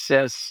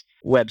access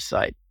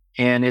website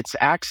and it's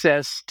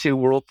access to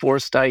World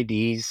Forest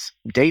ID's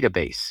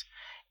database.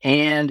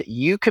 and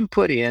you can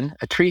put in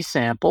a tree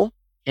sample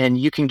and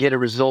you can get a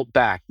result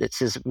back that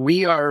says,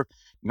 we are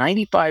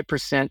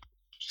 95%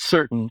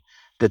 certain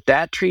that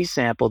that tree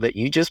sample that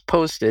you just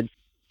posted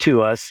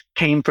to us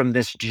came from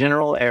this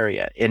general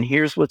area. And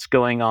here's what's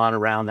going on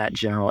around that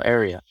general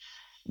area.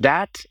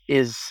 That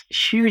is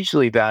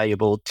hugely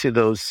valuable to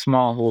those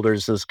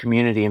smallholders, those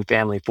community and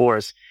family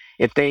forests.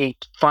 If they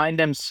find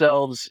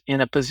themselves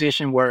in a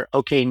position where,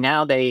 okay,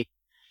 now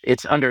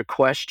it's under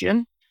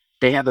question,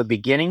 they have a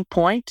beginning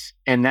point,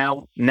 and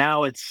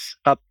now it's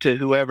up to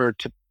whoever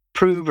to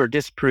prove or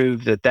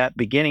disprove that that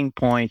beginning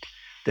point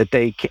that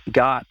they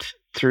got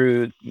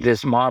through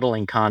this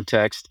modeling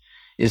context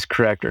is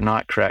correct or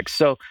not correct.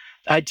 So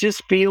I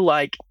just feel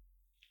like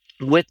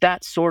with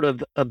that sort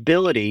of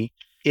ability,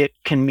 it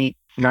can meet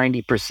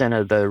 90%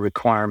 of the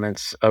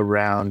requirements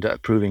around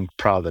proving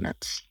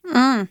provenance.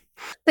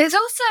 There's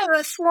also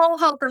a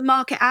smallholder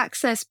market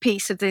access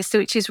piece of this,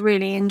 which is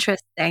really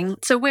interesting.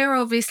 So we're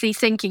obviously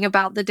thinking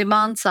about the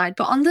demand side,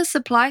 but on the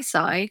supply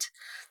side,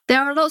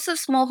 there are lots of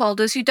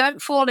smallholders who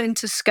don't fall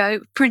into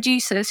scope,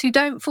 producers who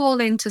don't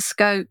fall into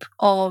scope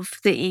of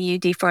the EU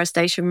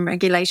deforestation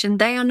regulation.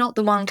 They are not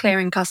the one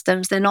clearing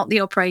customs. They're not the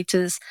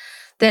operators.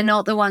 They're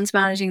not the ones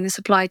managing the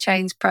supply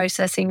chains,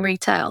 processing,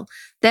 retail.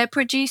 They're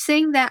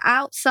producing, they're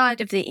outside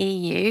of the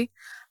EU,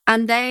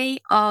 and they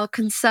are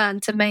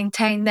concerned to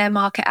maintain their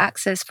market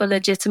access for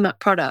legitimate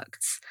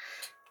products.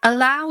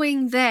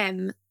 Allowing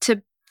them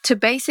to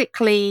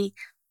basically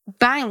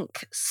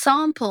bank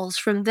samples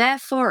from their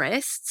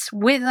forests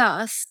with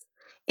us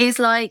is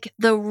like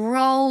the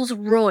Rolls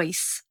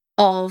Royce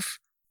of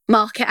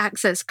market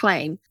access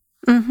claim.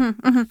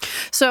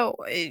 So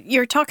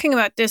you're talking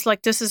about this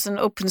like this is an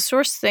open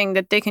source thing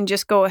that they can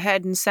just go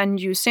ahead and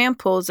send you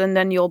samples and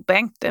then you'll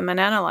bank them and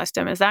analyze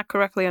them. Is that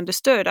correctly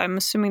understood? I'm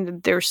assuming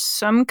that there's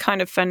some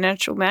kind of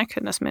financial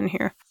mechanism in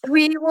here.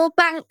 We will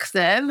bank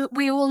them.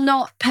 We will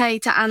not pay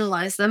to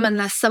analyze them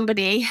unless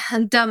somebody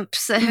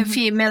dumps a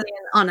few million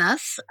on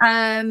us.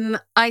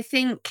 I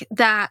think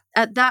that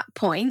at that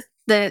point,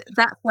 that's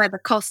where the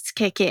costs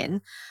kick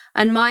in.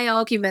 And my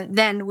argument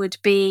then would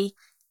be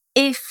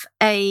if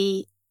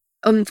a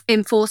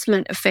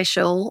enforcement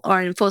official or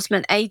an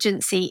enforcement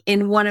agency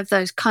in one of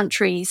those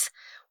countries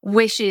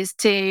wishes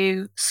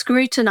to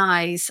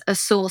scrutinize a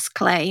source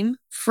claim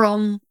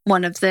from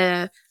one of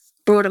the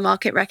broader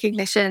market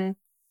recognition,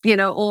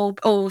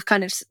 or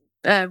kind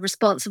of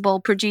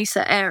responsible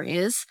producer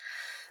areas,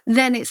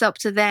 then it's up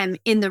to them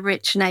in the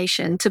rich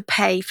nation to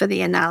pay for the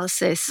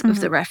analysis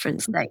of the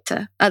reference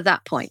data at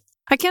that point.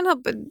 I can't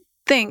help but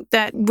think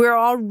that we're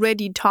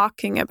already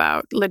talking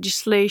about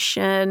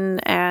legislation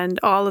and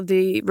all of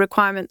the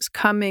requirements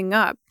coming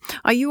up.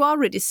 Are you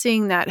already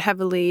seeing that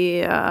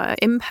heavily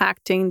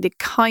impacting the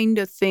kind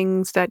of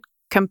things that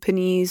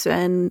companies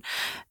and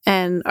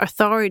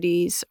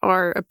authorities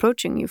are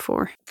approaching you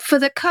for? For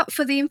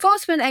the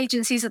enforcement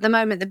agencies at the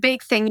moment, the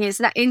big thing is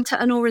that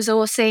internal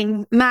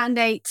resourcing,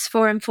 mandates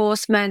for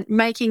enforcement,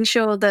 making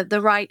sure that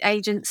the right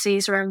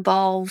agencies are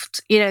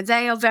involved.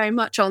 They are very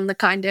much on the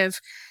kind of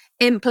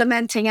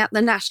implementing at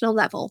the national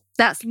level.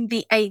 That's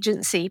the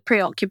agency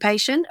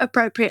preoccupation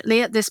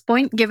appropriately at this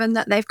point, given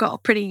that they've got a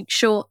pretty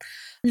short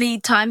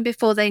lead time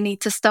before they need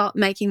to start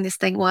making this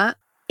thing work.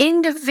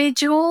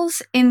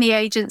 Individuals in the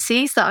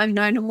agencies that I've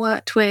known and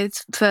worked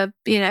with for,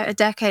 a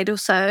decade or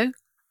so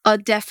are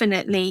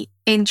definitely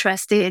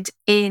interested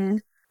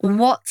in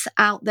what's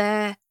out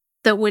there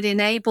that would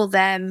enable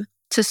them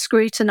to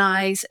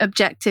scrutinize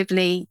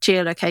objectively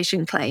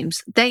geolocation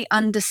claims. They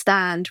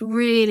understand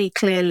really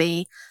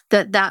clearly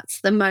that that's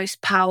the most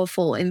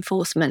powerful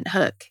enforcement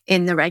hook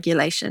in the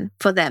regulation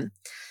for them.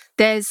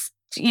 There's,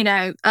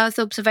 Earth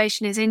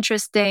observation is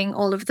interesting,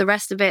 all of the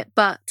rest of it,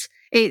 but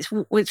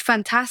it's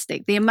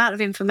fantastic. The amount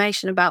of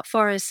information about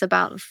forests,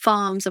 about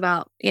farms,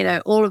 about,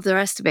 all of the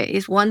rest of it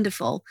is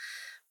wonderful.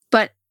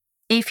 But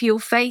if you're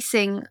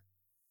facing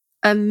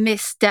a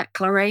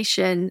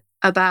misdeclaration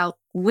about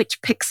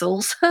which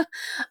pixels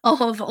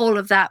of all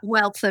of that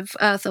wealth of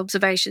Earth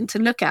observation to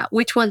look at,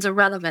 which ones are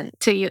relevant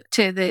to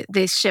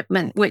this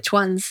shipment, which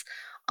ones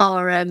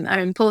are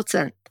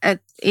important.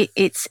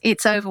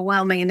 It's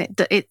overwhelming,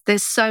 and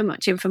there's so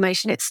much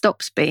information. It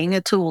stops being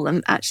a tool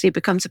and actually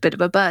becomes a bit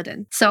of a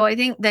burden. So I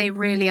think they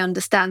really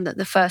understand that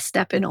the first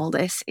step in all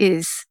this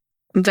is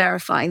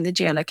verifying the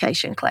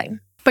geolocation claim.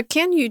 But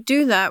can you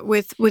do that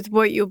with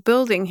what you're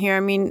building here? I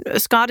mean,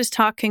 Scott is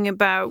talking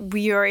about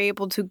we are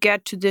able to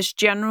get to this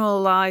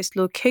generalized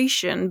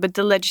location, but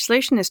the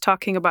legislation is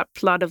talking about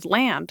plot of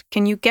land.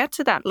 Can you get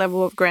to that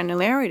level of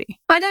granularity?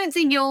 I don't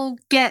think you'll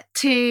get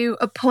to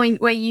a point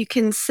where you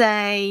can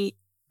say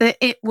that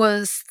it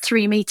was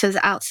 3 meters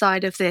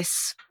outside of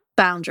this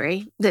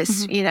boundary,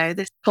 this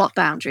plot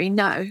boundary.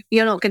 No,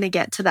 you're not going to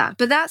get to that.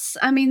 But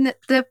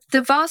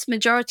the vast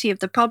majority of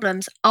the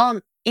problems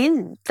aren't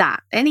in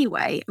that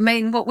anyway. I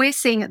mean, what we're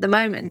seeing at the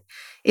moment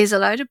is a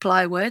load of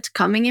plywood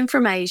coming in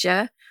from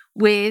Asia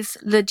with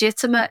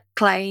legitimate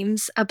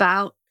claims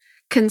about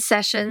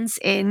concessions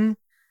in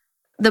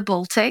the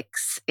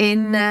Baltics,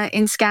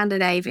 in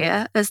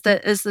Scandinavia as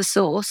the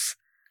source,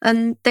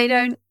 and they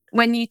don't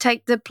When you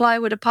take the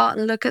plywood apart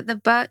and look at the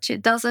birch,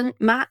 it doesn't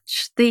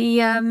match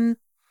the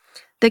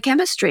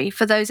chemistry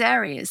for those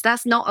areas.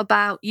 That's not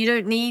about, you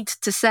don't need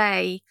to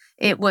say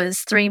it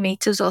was 3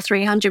 meters or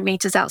 300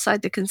 meters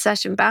outside the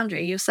concession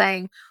boundary. You're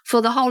saying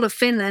for the whole of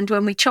Finland,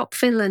 when we chop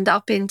Finland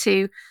up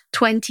into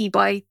 20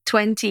 by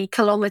 20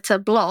 kilometer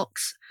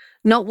blocks,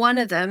 not one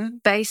of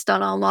them, based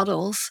on our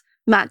models,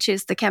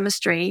 matches the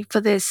chemistry for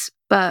this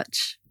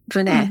birch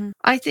veneer. Mm-hmm.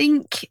 I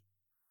think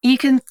you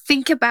can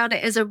think about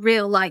it as a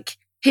real, like,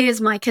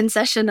 here's my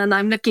concession and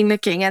I'm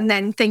looking, and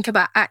then think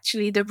about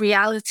actually the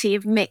reality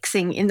of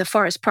mixing in the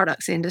forest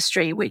products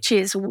industry, which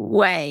is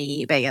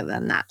way bigger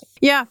than that.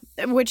 Yeah,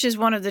 which is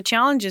one of the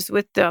challenges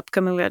with the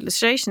upcoming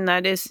legislation.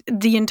 That is,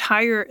 the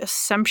entire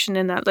assumption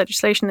in that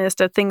legislation is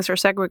that things are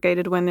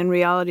segregated when in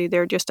reality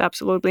they're just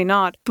absolutely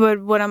not.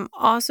 But what I'm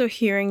also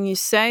hearing you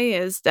say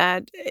is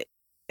that,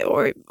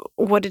 or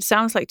what it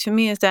sounds like to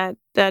me, is that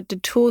the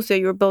tools that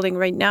you're building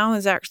right now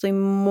is actually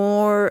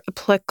more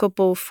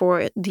applicable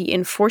for the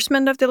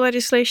enforcement of the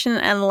legislation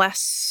and less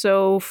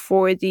so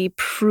for the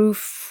proof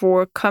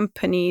for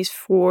companies,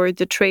 for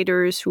the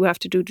traders who have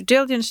to do due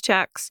diligence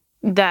checks.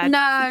 No,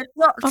 not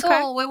at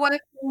all. We're working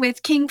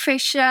with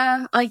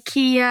Kingfisher,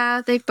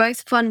 IKEA. They've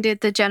both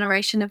funded the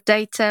generation of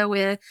data.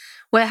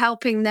 We're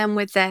helping them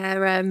with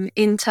their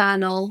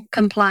internal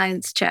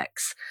compliance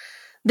checks.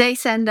 They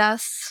send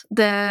us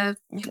the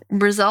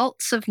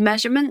results of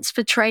measurements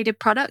for traded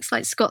products.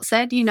 Like Scott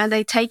said,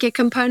 they take a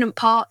component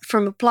part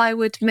from a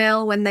plywood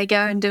mill when they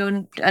go and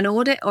do an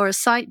audit or a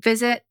site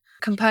visit,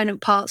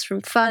 component parts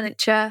from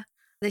furniture.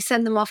 They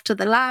send them off to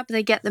the lab.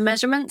 They get the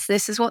measurements.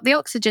 This is what the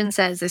oxygen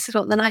says. This is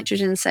what the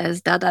nitrogen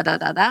says, da, da, da,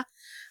 da, da.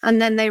 And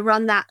then they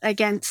run that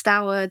against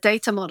our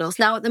data models.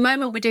 Now, at the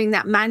moment, we're doing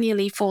that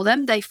manually for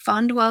them. They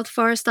fund World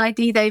Forest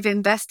ID. They've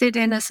invested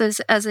in us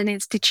as an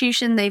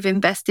institution. They've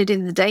invested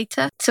in the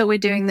data. So we're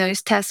doing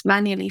those tests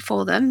manually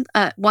for them.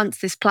 Once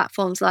this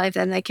platform's live,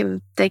 then they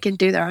can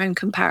do their own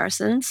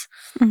comparisons.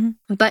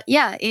 Mm-hmm. But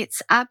yeah,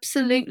 it's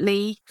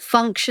absolutely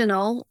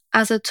functional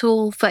as a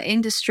tool for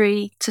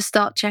industry to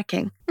start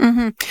checking.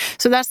 Mm-hmm.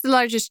 So that's the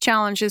largest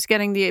challenge, is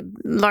getting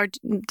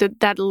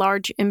that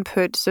large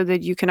input so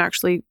that you can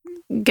actually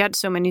get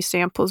so many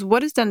samples.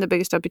 What is then the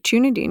biggest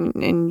opportunity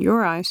in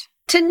your eyes?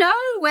 To know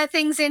where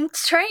things in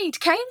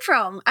trade came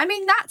from. I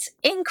mean, that's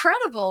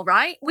incredible,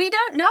 right? We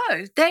don't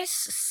know. There's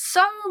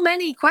so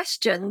many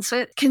questions.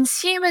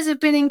 Consumers have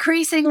been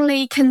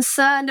increasingly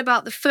concerned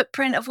about the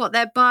footprint of what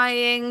they're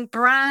buying,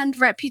 brand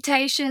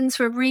reputations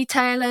for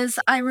retailers.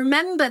 I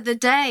remember the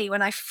day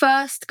when I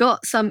first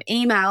got some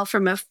email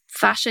from a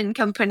fashion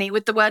company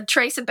with the word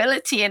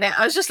traceability in it.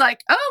 I was just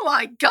like, oh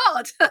my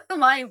God,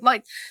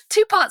 my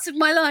two parts of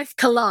my life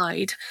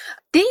collide.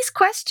 These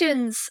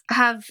questions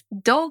have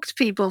dogged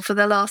people for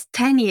the last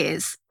 10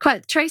 years.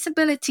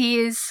 Traceability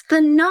is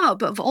the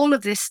nub of all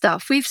of this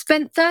stuff. We've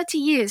spent 30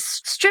 years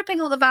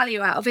stripping all the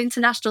value out of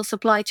international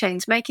supply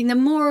chains, making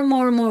them more and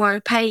more and more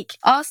opaque.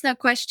 Ask no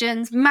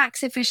questions,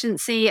 max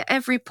efficiency at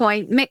every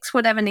point, mix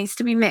whatever needs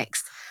to be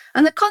mixed.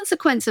 And the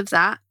consequence of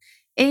that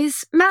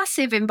is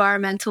massive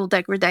environmental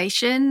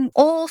degradation,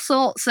 all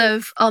sorts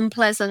of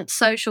unpleasant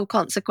social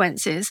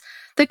consequences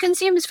that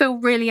consumers feel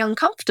really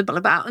uncomfortable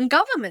about and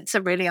governments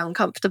are really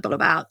uncomfortable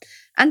about.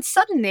 And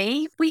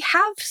suddenly we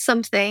have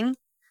something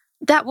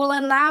that will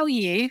allow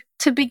you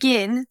to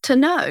begin to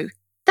know.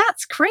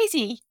 That's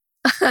crazy.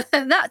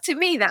 To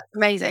me, that's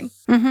amazing.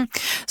 Mm-hmm.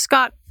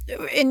 Scott,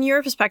 in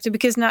your perspective,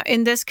 because now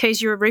in this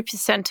case you're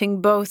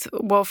representing both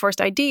World Forest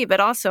ID but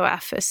also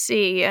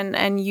FSC,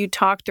 and you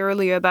talked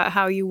earlier about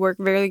how you work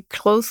very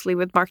closely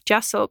with Mark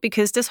Jessel,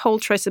 because this whole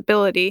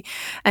traceability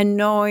and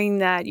knowing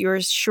that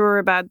you're sure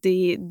about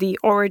the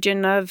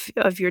origin of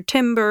your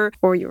timber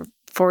or your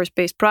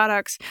forest-based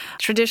products.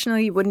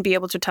 Traditionally, you wouldn't be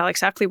able to tell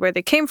exactly where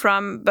they came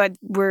from, but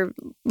we're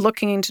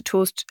looking into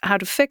tools how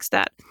to fix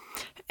that.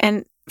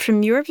 And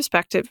from your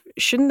perspective,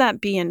 shouldn't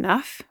that be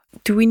enough?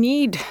 Do we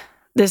need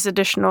this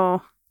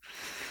additional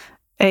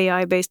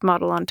AI-based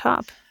model on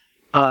top?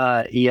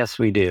 Yes,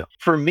 we do.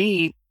 For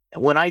me,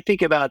 when I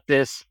think about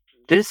this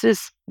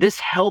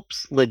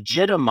helps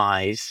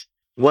legitimize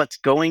what's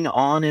going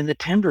on in the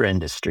timber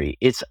industry.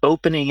 It's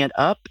opening it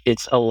up.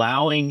 It's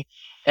allowing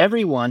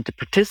everyone to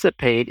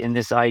participate in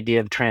this idea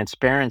of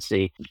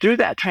transparency. Through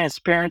that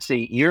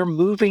transparency, you're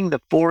moving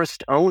the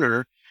forest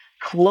owner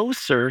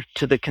closer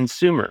to the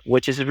consumer,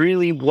 which is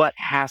really what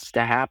has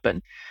to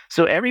happen.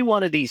 So every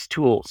one of these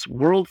tools,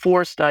 World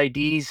Forest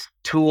ID's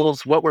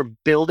tools, what we're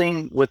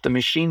building with the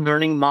machine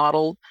learning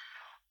model,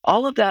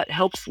 all of that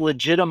helps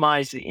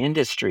legitimize the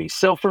industry.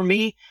 So for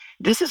me,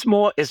 this is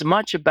as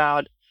much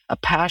about a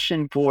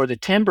passion for the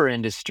timber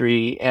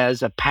industry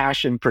as a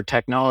passion for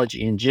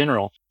technology in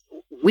general.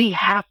 We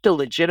have to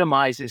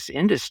legitimize this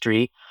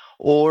industry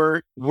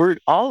or we're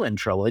all in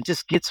trouble. It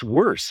just gets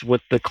worse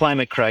with the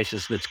climate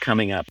crisis that's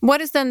coming up. What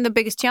is then the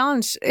biggest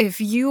challenge, if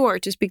you are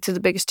to speak to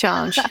the biggest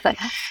challenge?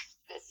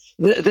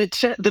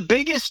 The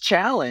biggest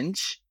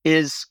challenge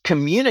is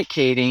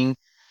communicating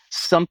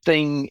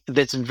something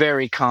that's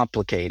very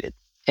complicated.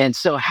 And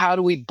so how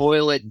do we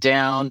boil it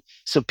down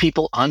so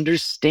people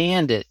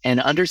understand it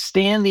and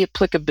understand the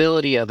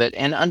applicability of it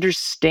and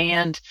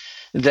understand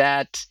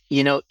that,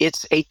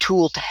 it's a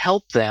tool to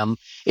help them.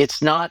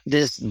 It's not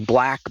this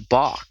black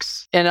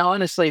box. And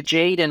honestly,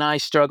 Jade and I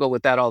struggle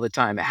with that all the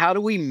time. How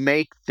do we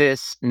make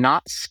this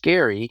not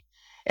scary?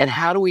 And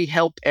how do we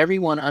help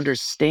everyone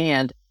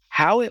understand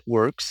how it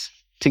works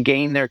to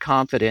gain their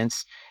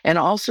confidence and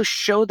also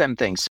show them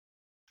things?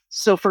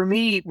 So for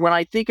me, when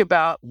I think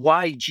about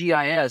why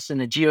GIS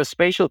and the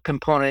geospatial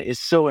component is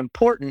so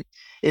important,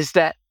 is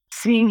that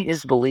seeing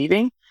is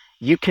believing.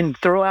 You can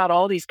throw out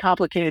all these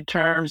complicated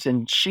terms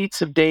and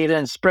sheets of data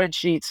and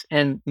spreadsheets,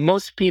 and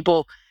most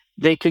people,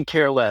 they could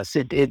care less.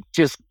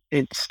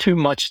 It's too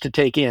much to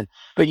take in.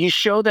 But you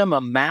show them a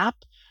map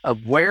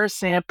of where a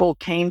sample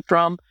came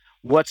from,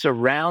 what's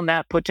around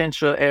that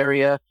potential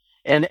area,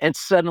 and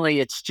suddenly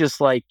it's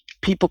just like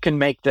people can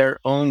make their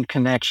own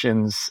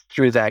connections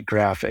through that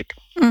graphic.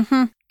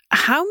 Mm-hmm.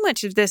 How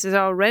much of this is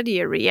already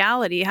a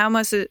reality? How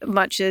much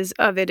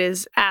of it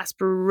is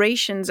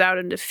aspirations out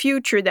in the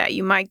future that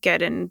you might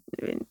get in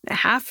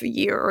half a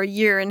year or a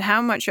year? And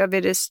how much of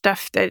it is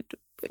stuff that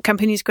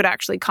companies could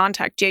actually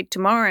contact Jade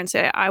tomorrow and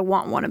say, I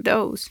want one of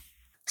those?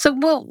 So,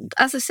 well,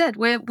 as I said,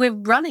 we're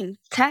running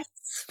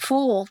tests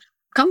for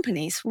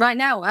companies right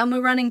now, and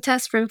we're running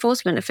tests for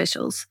enforcement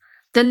officials.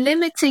 The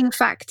limiting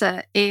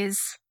factor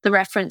is the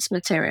reference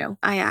material.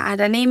 I had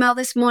an email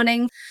this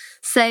morning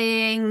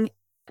saying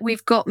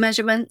we've got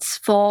measurements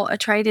for a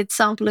traded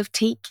sample of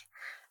teak.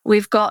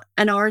 We've got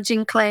an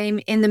origin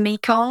claim in the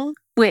Mekong,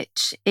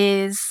 which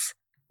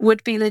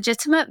would be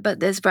legitimate, but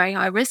there's very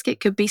high risk. It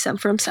could be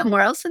from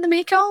somewhere else in the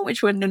Mekong,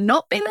 which would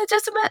not be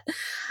legitimate.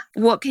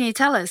 What can you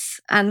tell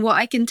us? And what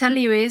I can tell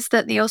you is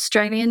that the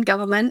Australian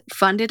government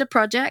funded a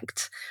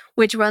project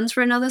which runs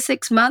for another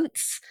 6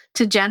 months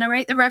to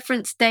generate the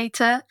reference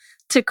data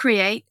to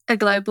create a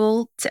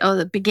global, or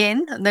the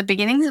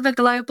beginnings of a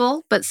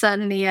global, but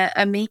certainly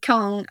a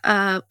Mekong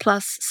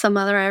plus some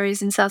other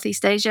areas in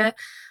Southeast Asia,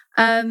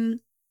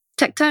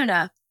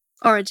 tectona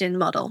origin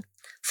model.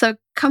 So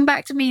come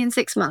back to me in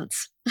 6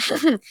 months.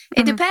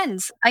 It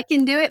depends. I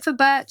can do it for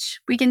birch.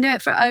 We can do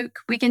it for oak.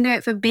 We can do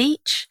it for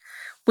beech.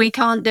 We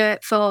can't do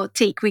it for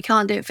teak. We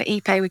can't do it for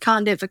ipe. We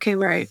can't do it for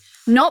kumara.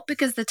 Not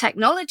because the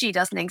technology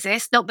doesn't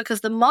exist, not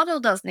because the model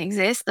doesn't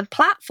exist, the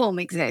platform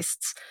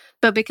exists,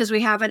 but because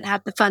we haven't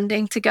had the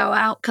funding to go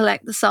out,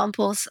 collect the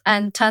samples,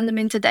 and turn them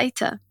into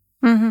data.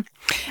 Mm-hmm.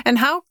 And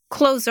how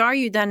close are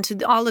you then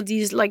to all of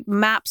these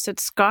maps that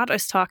Scott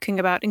is talking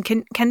about? And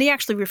can they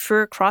actually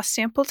refer across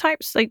sample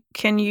types?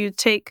 Can you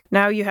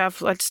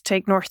let's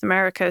take North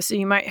America. So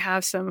you might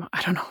have some,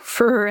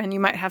 fir, and you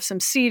might have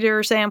some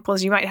cedar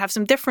samples. You might have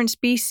some different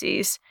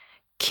species.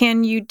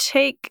 Can you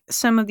take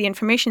some of the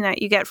information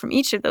that you get from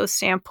each of those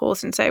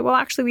samples and say, well,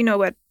 actually, we know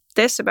about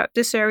this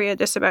area,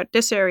 this about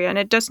this area, and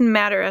it doesn't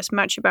matter as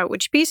much about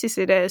which species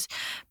it is.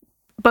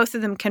 Both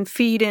of them can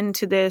feed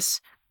into this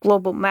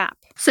global map.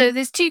 So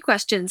there's two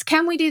questions.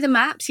 Can we do the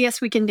maps?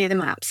 Yes, we can do the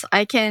maps.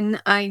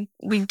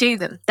 We do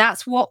them.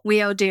 That's what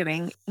we are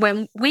doing.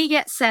 When we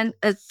get sent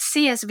a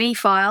CSV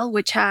file,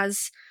 which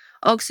has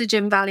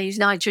oxygen values,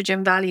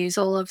 nitrogen values,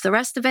 all of the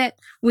rest of it,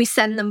 we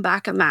send them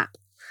back a map.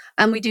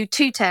 And we do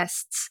two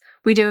tests.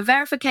 We do a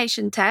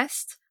verification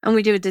test and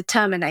we do a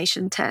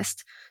determination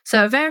test.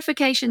 So a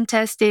verification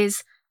test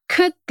is,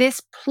 could this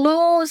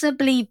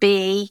plausibly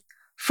be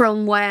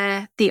from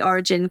where the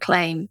origin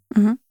claim?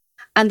 Mm-hmm.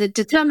 And the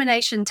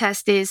determination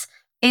test is,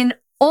 in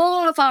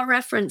all of our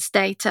reference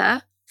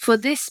data for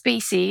this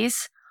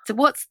species, so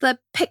what's the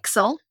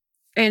pixel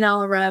in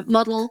our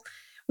model,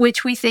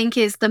 which we think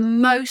is the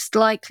most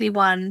likely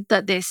one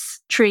that this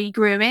tree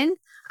grew in?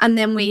 And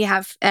then we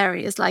have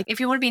areas like,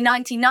 if you want to be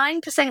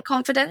 99%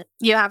 confident,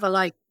 you have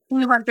a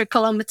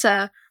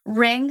 200-kilometer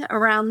ring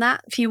around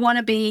that. If you want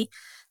to be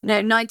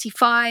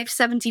 95,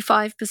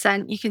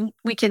 75%,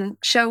 we can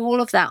show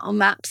all of that on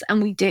maps,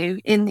 and we do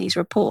in these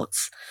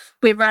reports.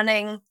 We're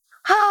running,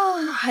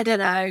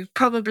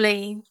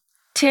 probably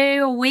 2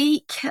 a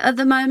week at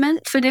the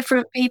moment for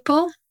different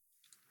people.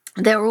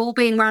 They're all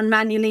being run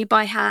manually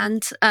by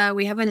hand.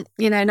 We haven't,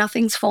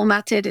 nothing's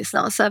formatted. It's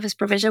not a service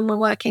provision. We're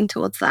working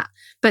towards that.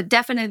 But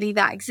definitely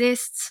that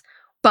exists.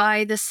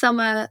 By the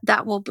summer,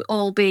 that will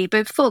all be,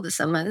 before the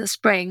summer, the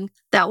spring,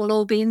 that will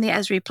all be in the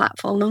Esri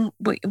platform, and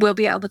we'll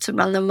be able to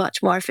run them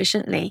much more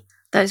efficiently.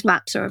 Those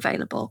maps are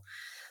available.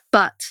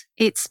 But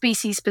it's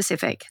species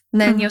specific.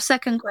 And then your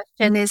second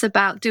question is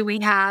about, do we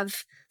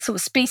have sort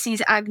of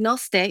species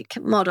agnostic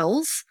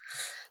models?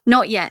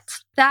 Not yet.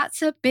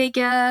 That's a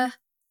bigger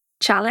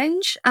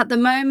challenge. At the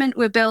moment,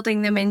 we're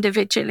building them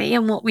individually,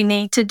 and what we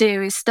need to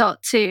do is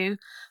start to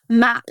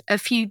map a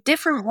few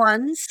different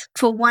ones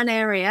for one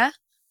area,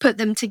 put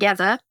them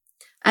together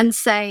and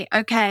say,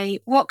 okay,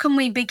 what can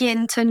we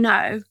begin to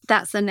know?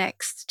 That's the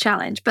next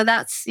challenge. But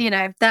that's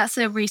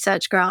a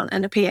research grant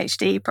and a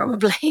PhD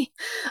probably.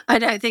 I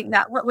don't think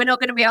that we're not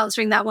going to be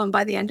answering that one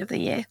by the end of the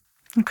year.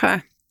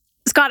 Okay.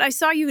 Scott, I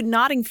saw you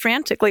nodding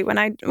frantically when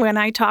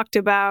I talked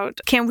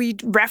about can we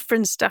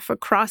reference stuff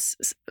across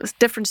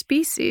different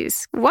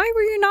species? Why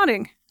were you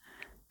nodding?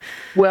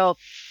 Well,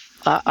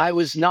 I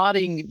was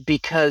nodding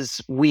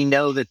because we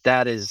know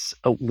that is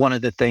one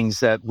of the things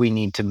that we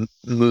need to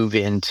move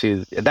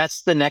into.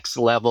 That's the next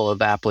level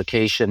of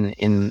application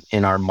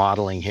in our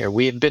modeling here.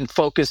 We have been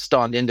focused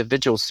on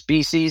individual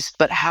species,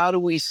 but how do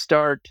we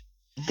start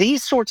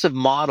these sorts of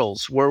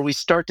models where we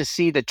start to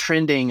see the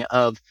trending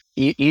of,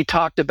 you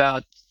talked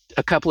about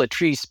a couple of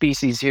tree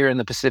species here in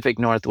the Pacific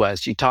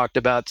Northwest. You talked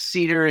about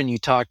cedar and you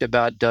talked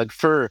about Doug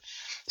fir.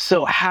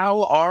 So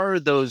how are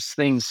those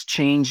things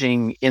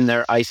changing in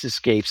their ice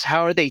escapes?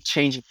 How are they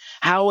changing?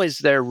 How is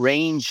their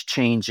range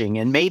changing?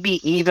 And maybe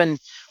even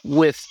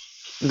with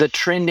the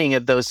trending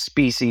of those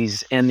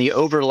species and the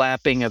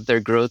overlapping of their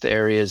growth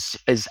areas,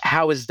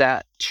 how is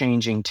that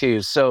changing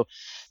too? So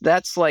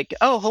that's like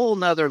a whole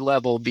nother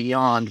level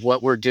beyond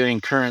what we're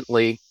doing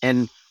currently.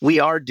 And we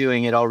are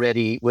doing it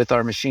already with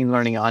our machine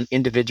learning on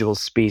individual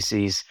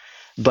species.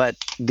 But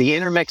the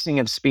intermixing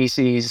of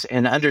species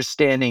and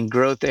understanding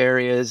growth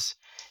areas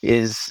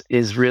is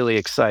really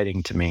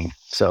exciting to me.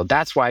 So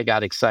that's why I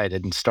got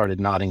excited and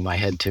started nodding my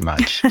head too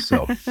much.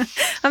 So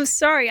I'm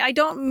sorry, I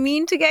don't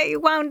mean to get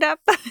you wound up.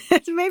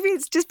 Maybe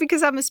it's just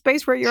because I'm a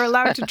space where you're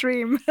allowed to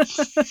dream.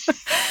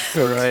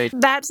 All right.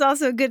 That's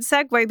also a good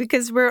segue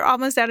because we're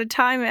almost out of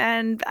time.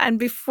 And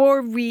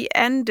before we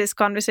end this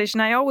conversation,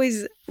 I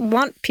always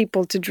want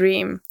people to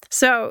dream.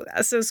 So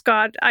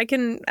Scott, I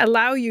can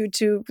allow you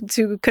to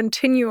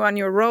continue on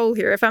your role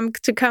here. If I'm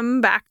to come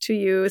back to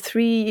you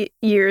 3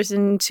 years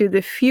into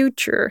the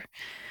future,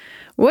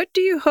 what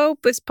do you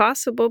hope is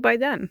possible by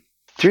then?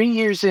 3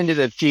 years into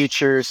the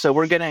future, so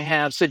we're going to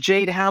have... So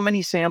Jade, how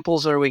many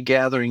samples are we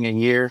gathering a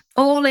year?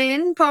 All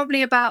in,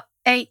 probably about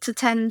 8,000 to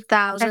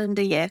 10,000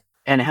 a year.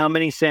 And how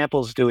many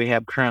samples do we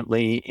have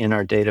currently in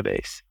our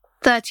database?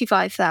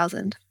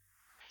 35,000.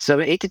 So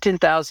 8,000 to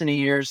 10,000 a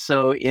year.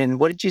 So in,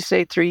 what did you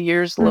say, 3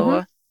 years,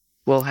 Loa?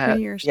 We'll have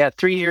 3 years. Yeah,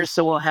 3 years.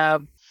 So we'll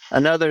have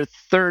another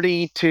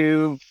 30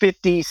 to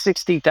 50,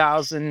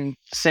 60,000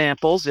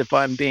 samples if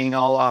I'm being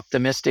all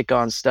optimistic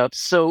on stuff.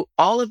 So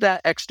all of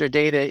that extra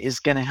data is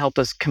going to help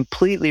us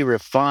completely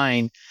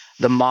refine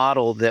the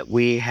model that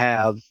we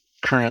have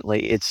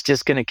currently. It's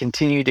just going to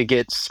continue to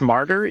get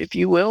smarter, if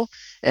you will,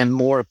 and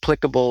more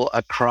applicable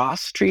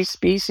across tree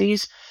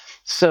species.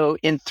 So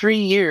in 3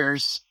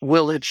 years,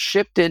 we'll have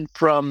shifted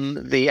from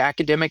the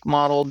academic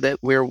model that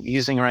we're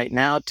using right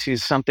now to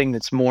something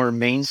that's more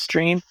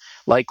mainstream,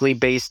 likely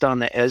based on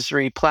the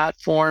Esri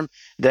platform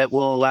that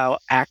will allow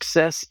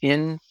access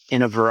in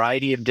a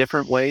variety of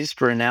different ways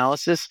for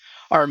analysis.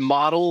 Our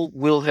model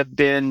will have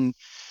been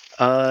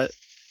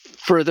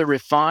further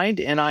refined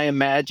and I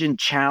imagine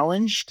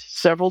challenged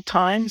several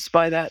times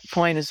by that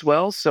point as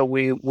well. So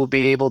we will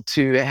be able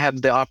to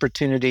have the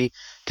opportunity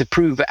to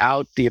prove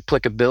out the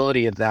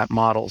applicability of that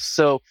model.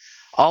 So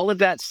all of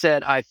that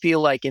said, I feel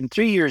like in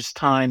 3 years'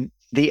 time,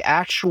 the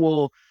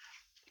actual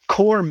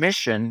core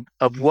mission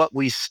of what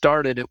we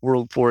started at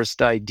World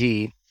Forest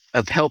ID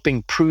of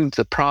helping prove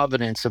the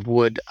provenance of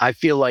wood, I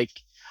feel like,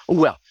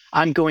 well,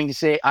 I'm going to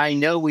say I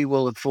know we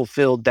will have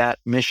fulfilled that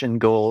mission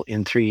goal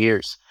in 3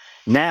 years.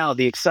 Now,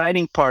 the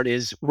exciting part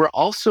is we're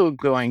also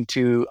going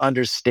to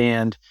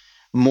understand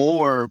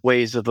more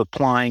ways of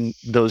applying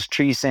those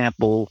tree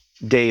sample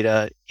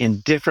data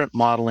in different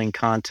modeling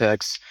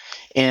contexts.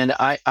 And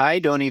I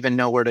don't even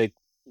know where to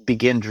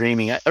begin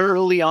dreaming.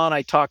 Early on,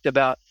 I talked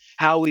about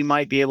how we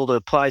might be able to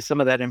apply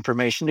some of that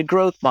information to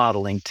growth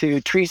modeling,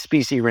 to tree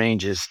species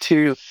ranges,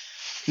 to,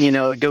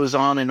 it goes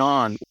on and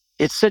on.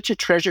 It's such a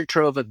treasure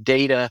trove of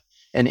data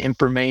and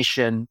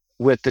information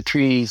with the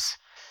trees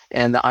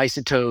and the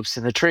isotopes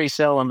and the trace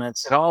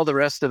elements and all the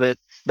rest of it.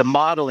 The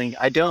modeling,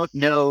 I don't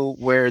know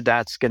where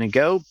that's going to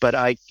go, but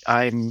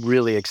I'm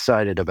really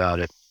excited about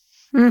it.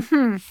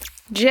 Mm-hmm.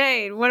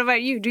 Jade, what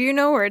about you? Do you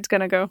know where it's going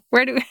to go?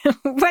 What do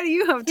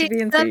you hope to be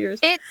in 3 years?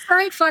 It's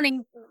so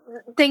funny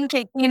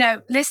thinking,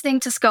 listening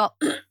to Scott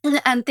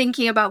and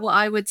thinking about what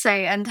I would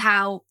say and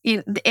how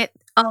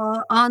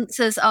our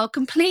answers are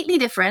completely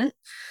different.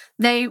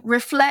 They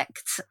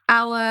reflect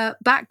our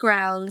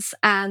backgrounds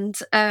and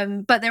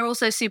but they're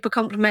also super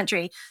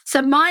complementary.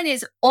 So mine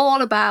is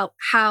all about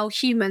how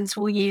humans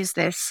will use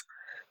this.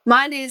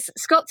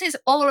 Scott's is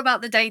all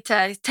about the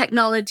data,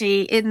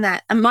 technology in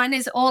that. And mine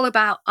is all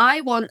about,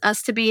 I want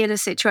us to be in a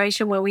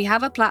situation where we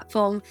have a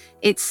platform,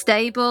 it's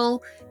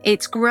stable,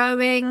 it's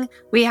growing,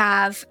 we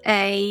have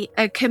a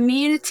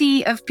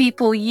community of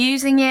people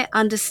using it,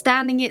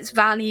 understanding its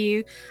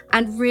value,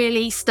 and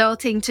really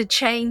starting to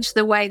change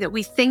the way that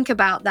we think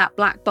about that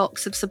black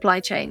box of supply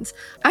chains.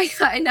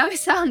 I know I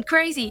sound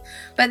crazy,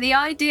 but the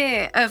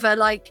idea of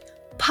a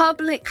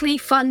publicly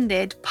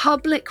funded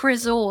public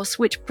resource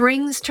which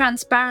brings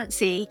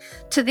transparency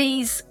to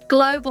these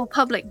global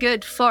public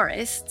good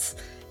forests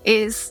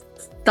is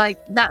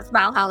that's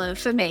Valhalla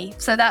for me.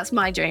 So that's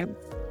my dream.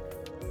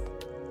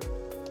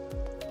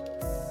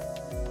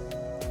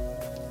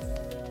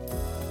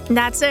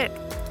 That's it.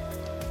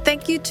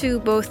 Thank you to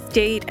both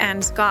Jade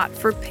and Scot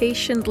for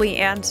patiently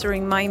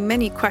answering my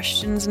many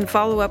questions and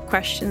follow-up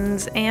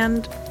questions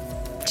and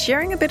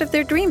sharing a bit of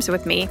their dreams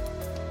with me.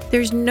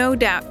 There's no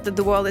doubt that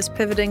the world is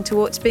pivoting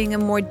towards being a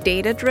more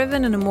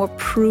data-driven and a more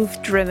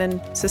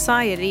proof-driven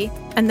society,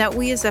 and that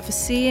we as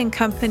FSC and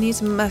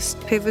companies must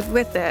pivot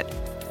with it.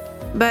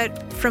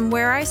 But from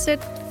where I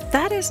sit,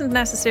 that isn't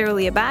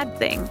necessarily a bad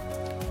thing.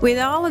 With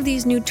all of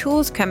these new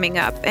tools coming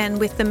up, and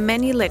with the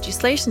many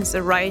legislations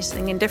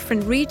arising in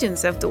different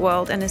regions of the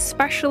world, and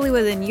especially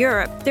within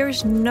Europe,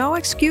 there's no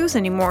excuse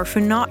anymore for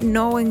not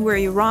knowing where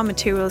your raw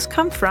materials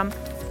come from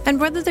and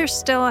whether there's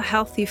still a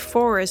healthy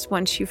forest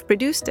once you've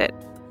produced it,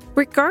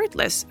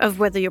 regardless of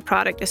whether your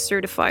product is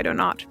certified or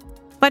not.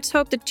 Let's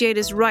hope that Jade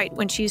is right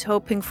when she's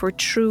hoping for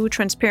true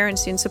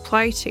transparency in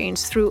supply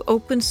chains through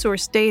open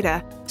source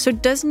data, so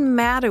it doesn't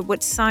matter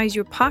what size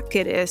your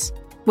pocket is,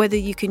 whether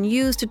you can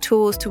use the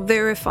tools to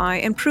verify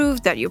and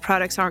prove that your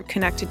products aren't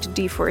connected to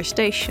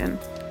deforestation.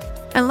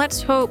 And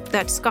let's hope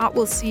that Scot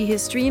will see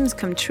his dreams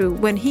come true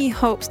when he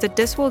hopes that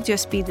this will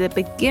just be the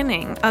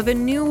beginning of a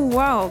new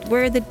world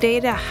where the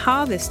data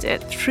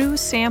harvested through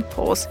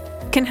samples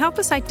can help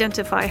us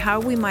identify how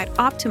we might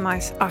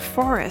optimize our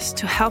forests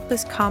to help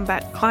us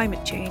combat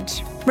climate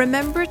change.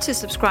 Remember to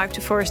subscribe to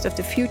Forest of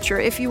the Future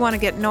if you want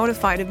to get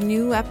notified of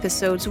new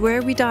episodes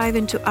where we dive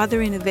into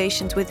other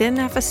innovations within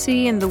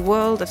FSC in the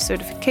world of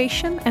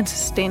certification and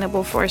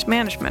sustainable forest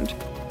management.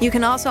 You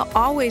can also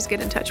always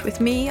get in touch with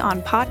me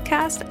on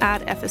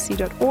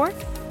podcast@fsc.org.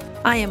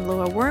 I am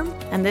Loa Worm,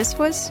 and this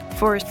was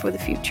Forest for the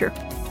Future.